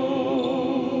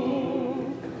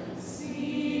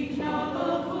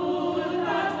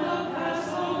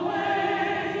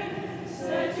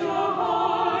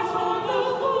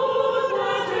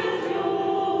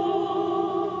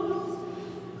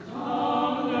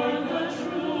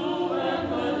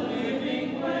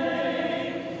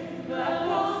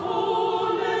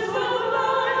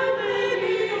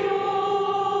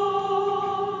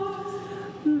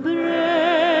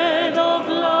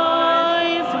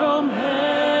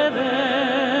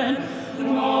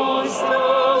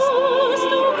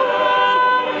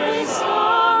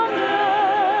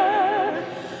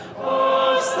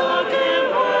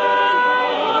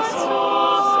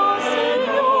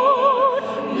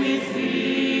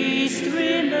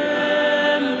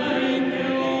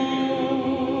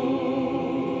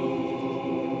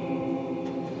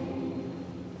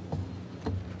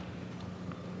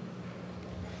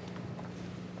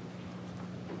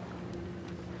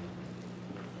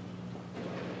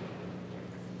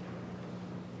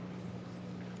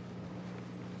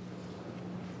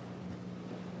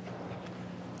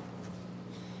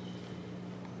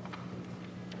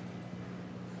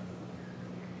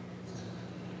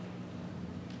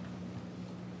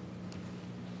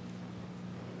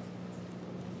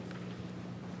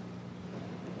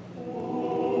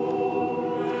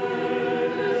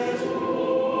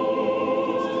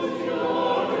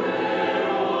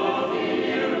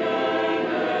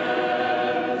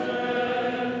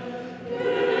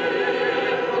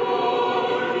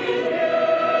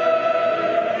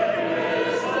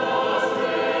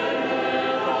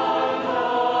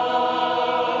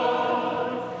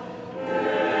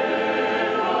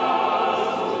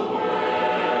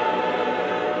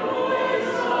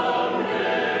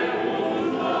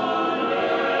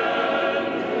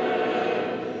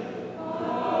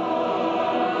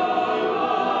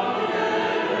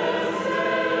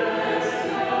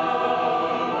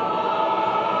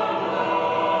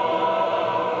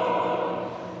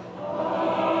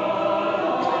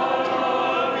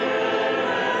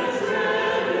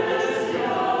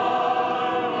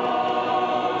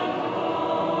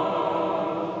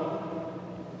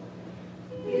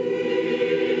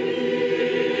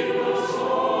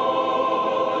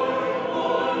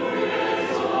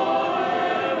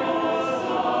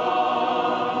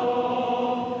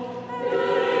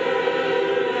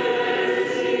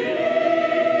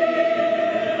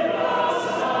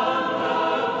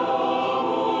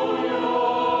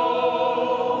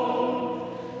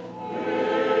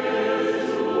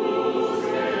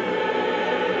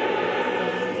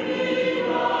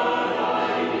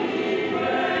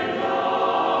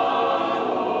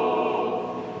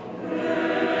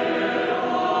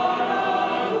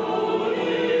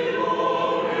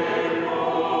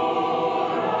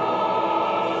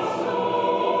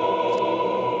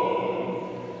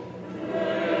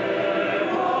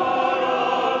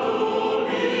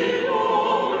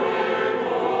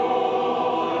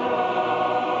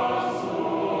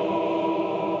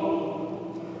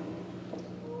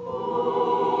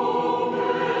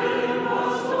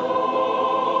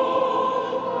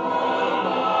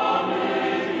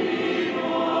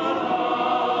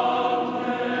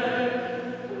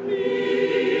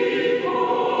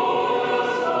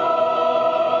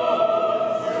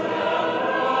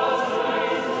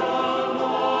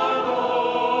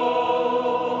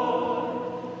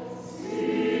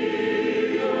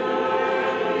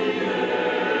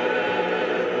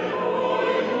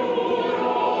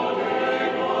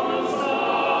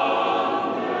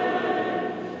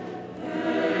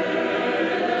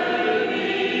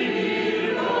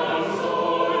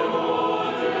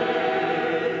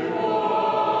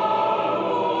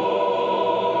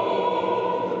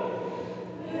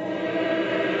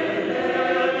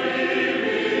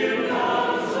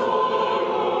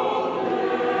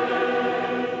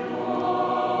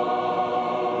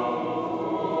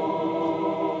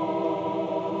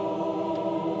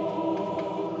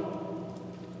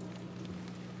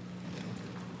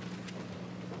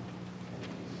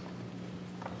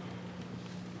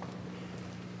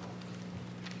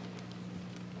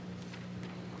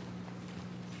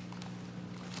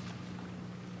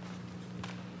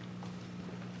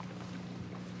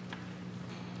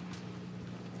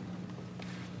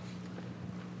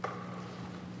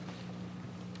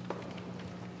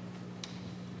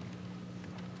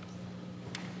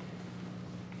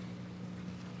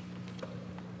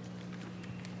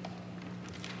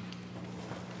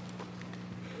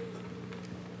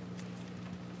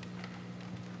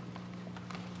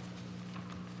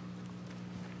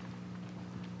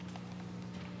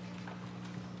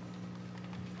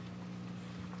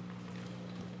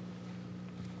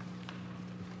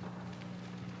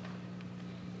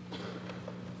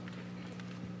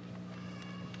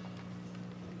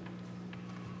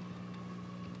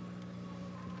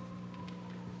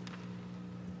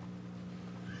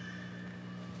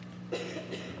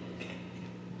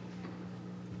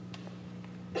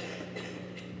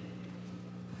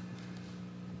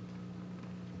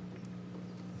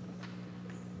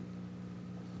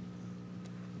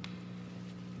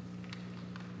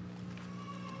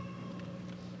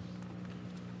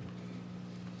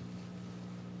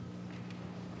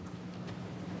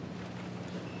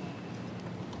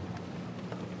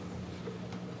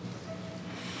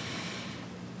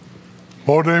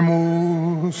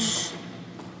 Oremos.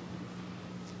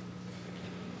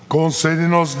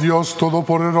 Concédenos, Dios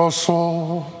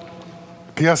Todopoderoso,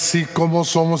 que así como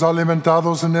somos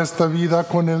alimentados en esta vida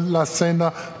con la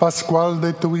cena pascual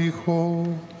de tu Hijo,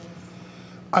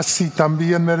 así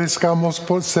también merezcamos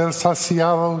por ser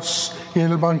saciados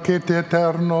en el banquete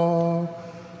eterno,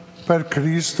 por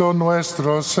Cristo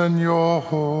nuestro Señor.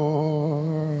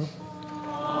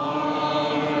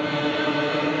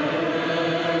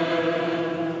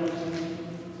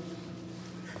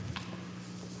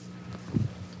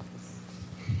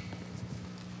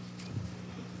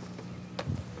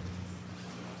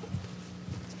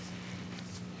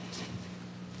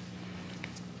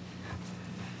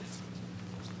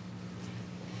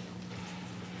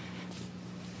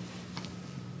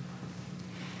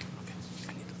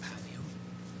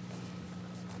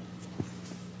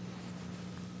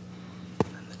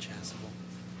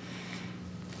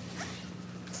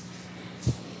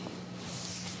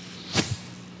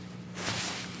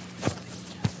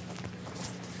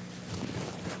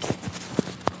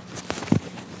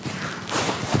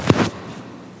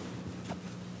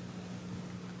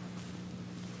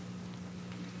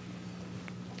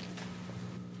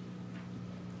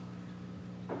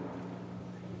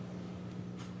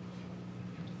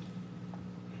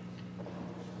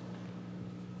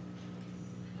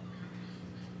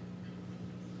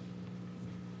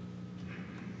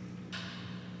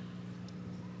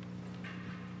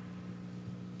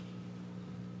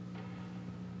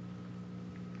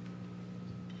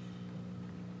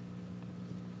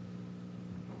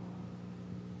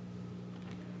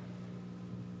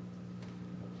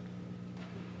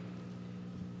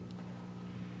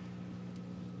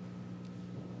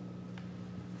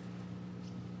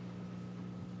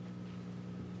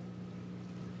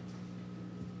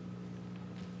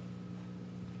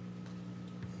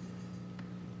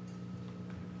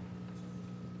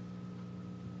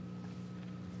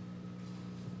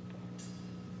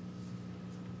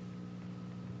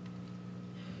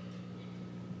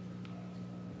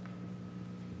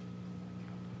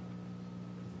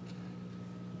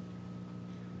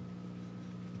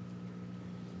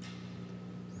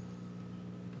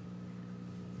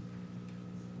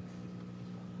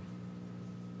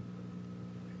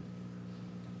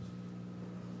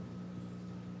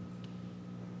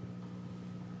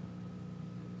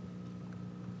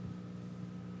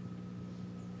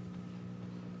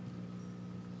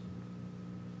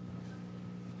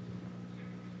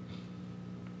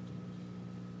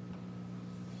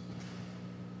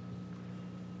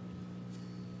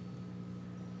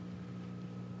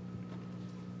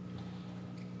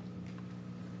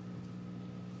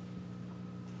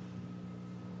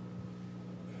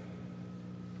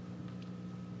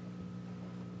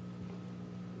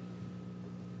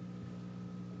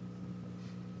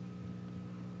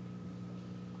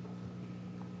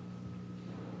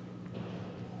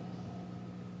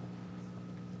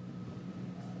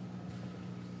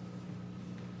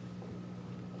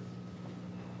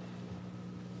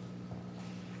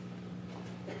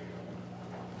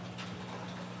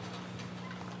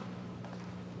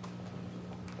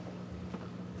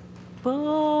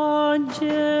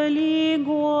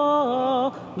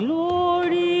 Pangeligua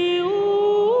gloriosi,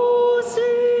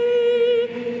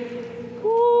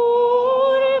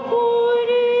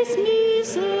 corporis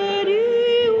miserium,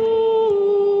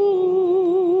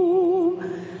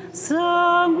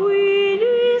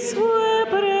 sanguinis sue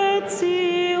preciosi,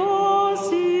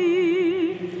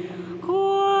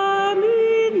 quam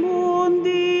in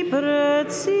mundi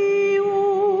pretium,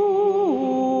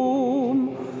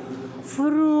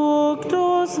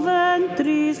 fructus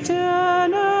ventris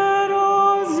generosi,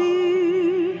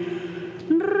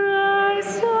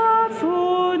 res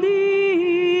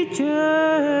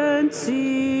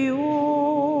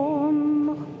affudicentium,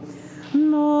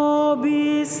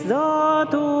 nobis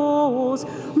datus,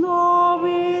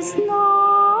 nobis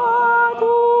natus,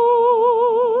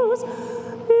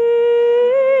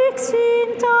 ex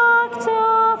intacta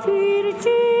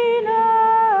Virgine,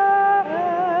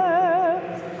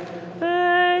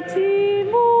 et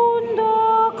immunda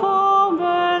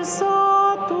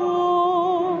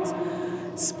conversatus,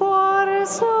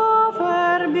 sparsa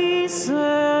verbis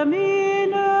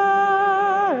semine,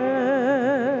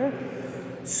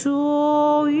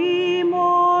 sui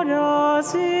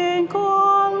moras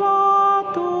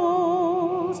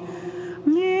incollatus,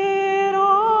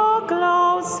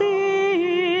 miraclaus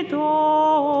sit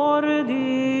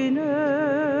ordine,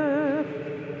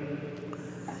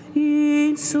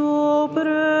 in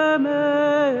supremen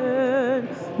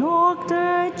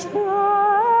nocte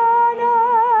cene,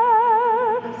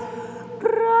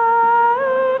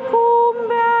 precum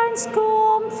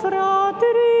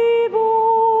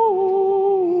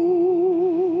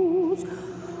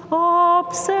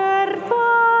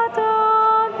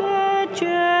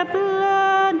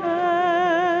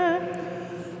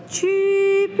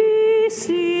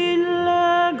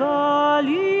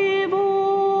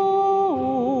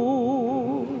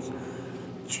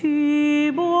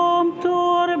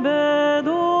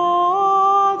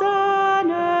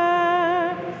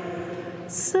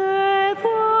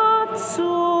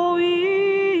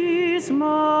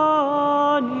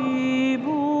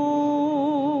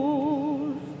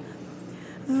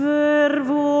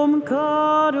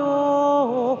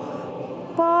caro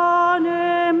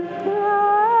panem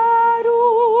verum,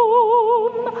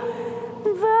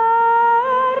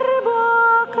 verba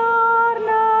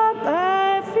carnem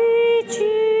efficit,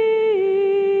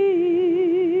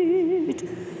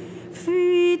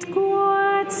 fit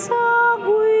quod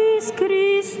sanguis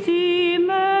Christi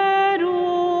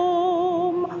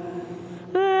merum,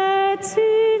 et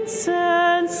in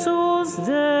sensus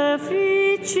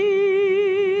deficit,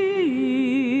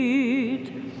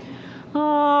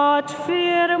 ad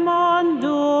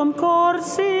firmandum cor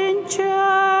sincerum,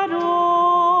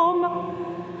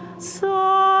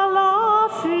 sola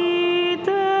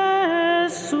fide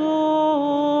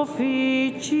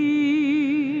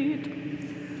sufficit.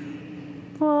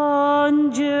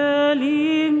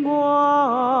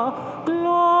 Pangelingua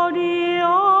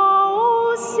gloria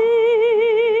usi,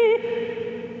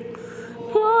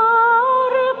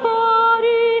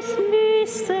 barbaris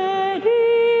mysterium,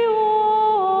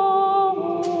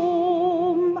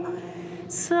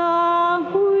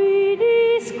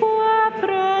 sanguinisque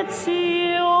preciosi,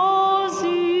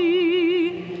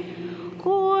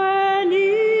 quem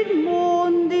in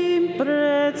mundim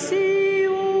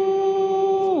pretium,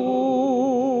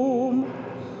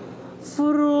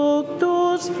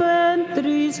 fructus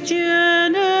ventris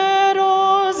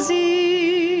generosi,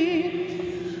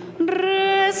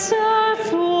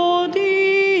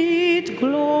 resefudit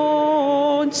glontium,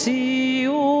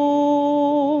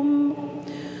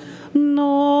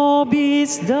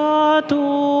 nobis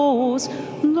datus,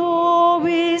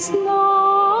 nobis natus,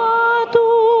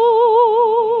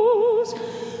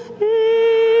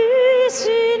 is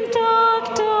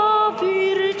intacta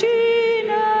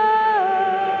Virgine,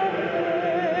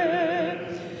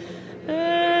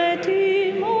 et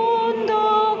in mundo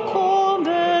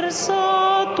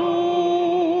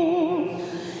conversatum,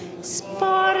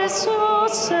 sparso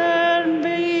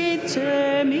servit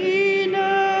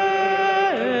semine,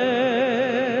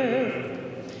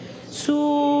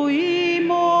 sui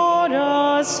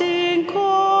moras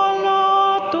incolatus,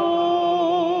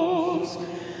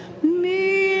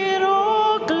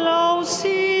 miro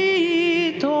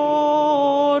clausit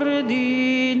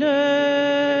ordine,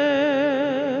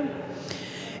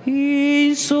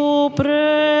 in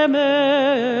supreme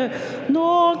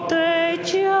nocte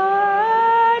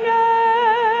cene,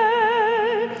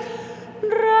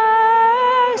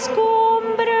 res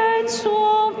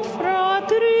cumbrensum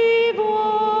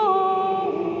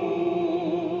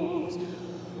fratribus,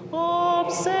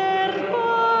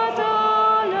 observata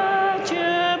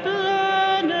lege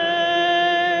plene,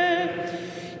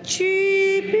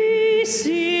 cibis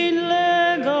in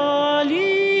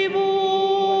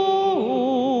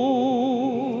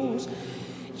legalibus,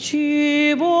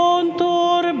 cibum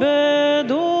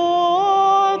torbedo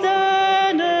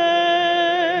dene,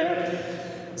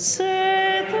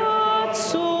 sed ad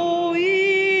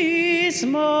suis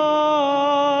manibus.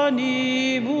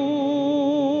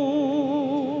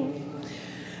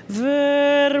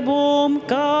 Verbum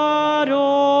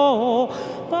caro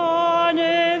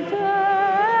panem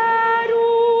verum,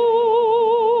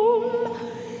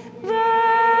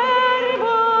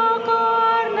 verba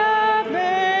carnem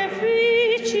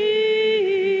efficit,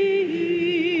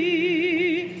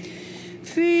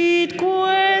 fit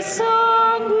quae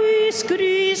sanguis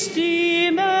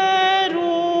Christi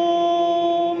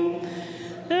merum,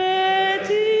 et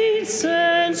in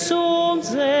sensum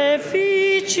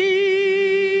deficit,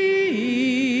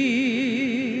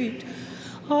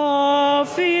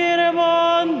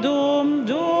 affirmandum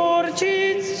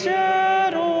dulcicerum,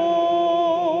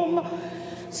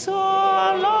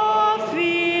 sola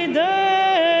fide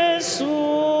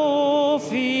sufficit.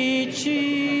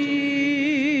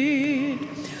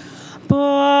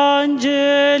 Pangelingua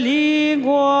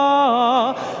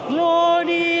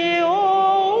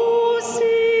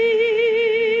gloriosi,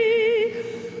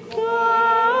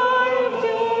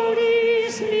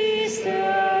 cardialis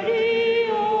mysterium,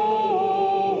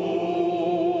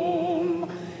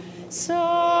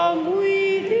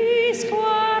 sanguinisque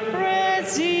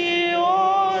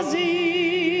preciosi,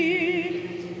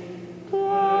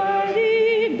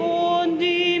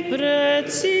 qualibondi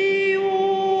pretium,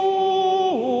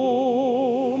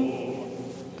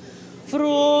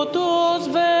 fructus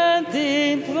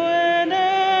ventris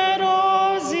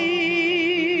generosi,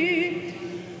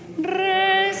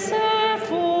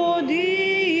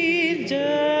 resefudit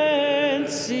gentium,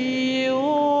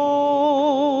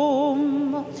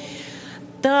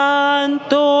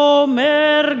 tantum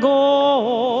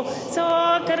ergo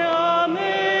sacramentum,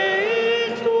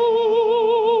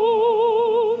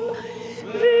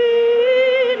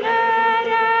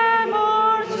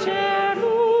 vineremur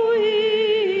celui,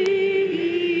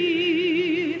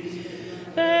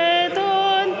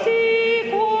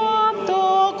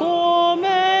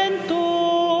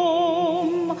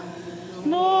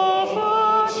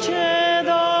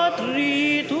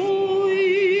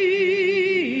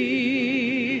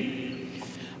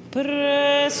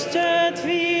 prestet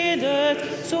videt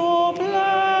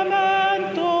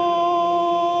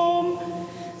supplementum,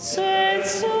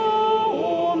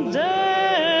 sensum defectui.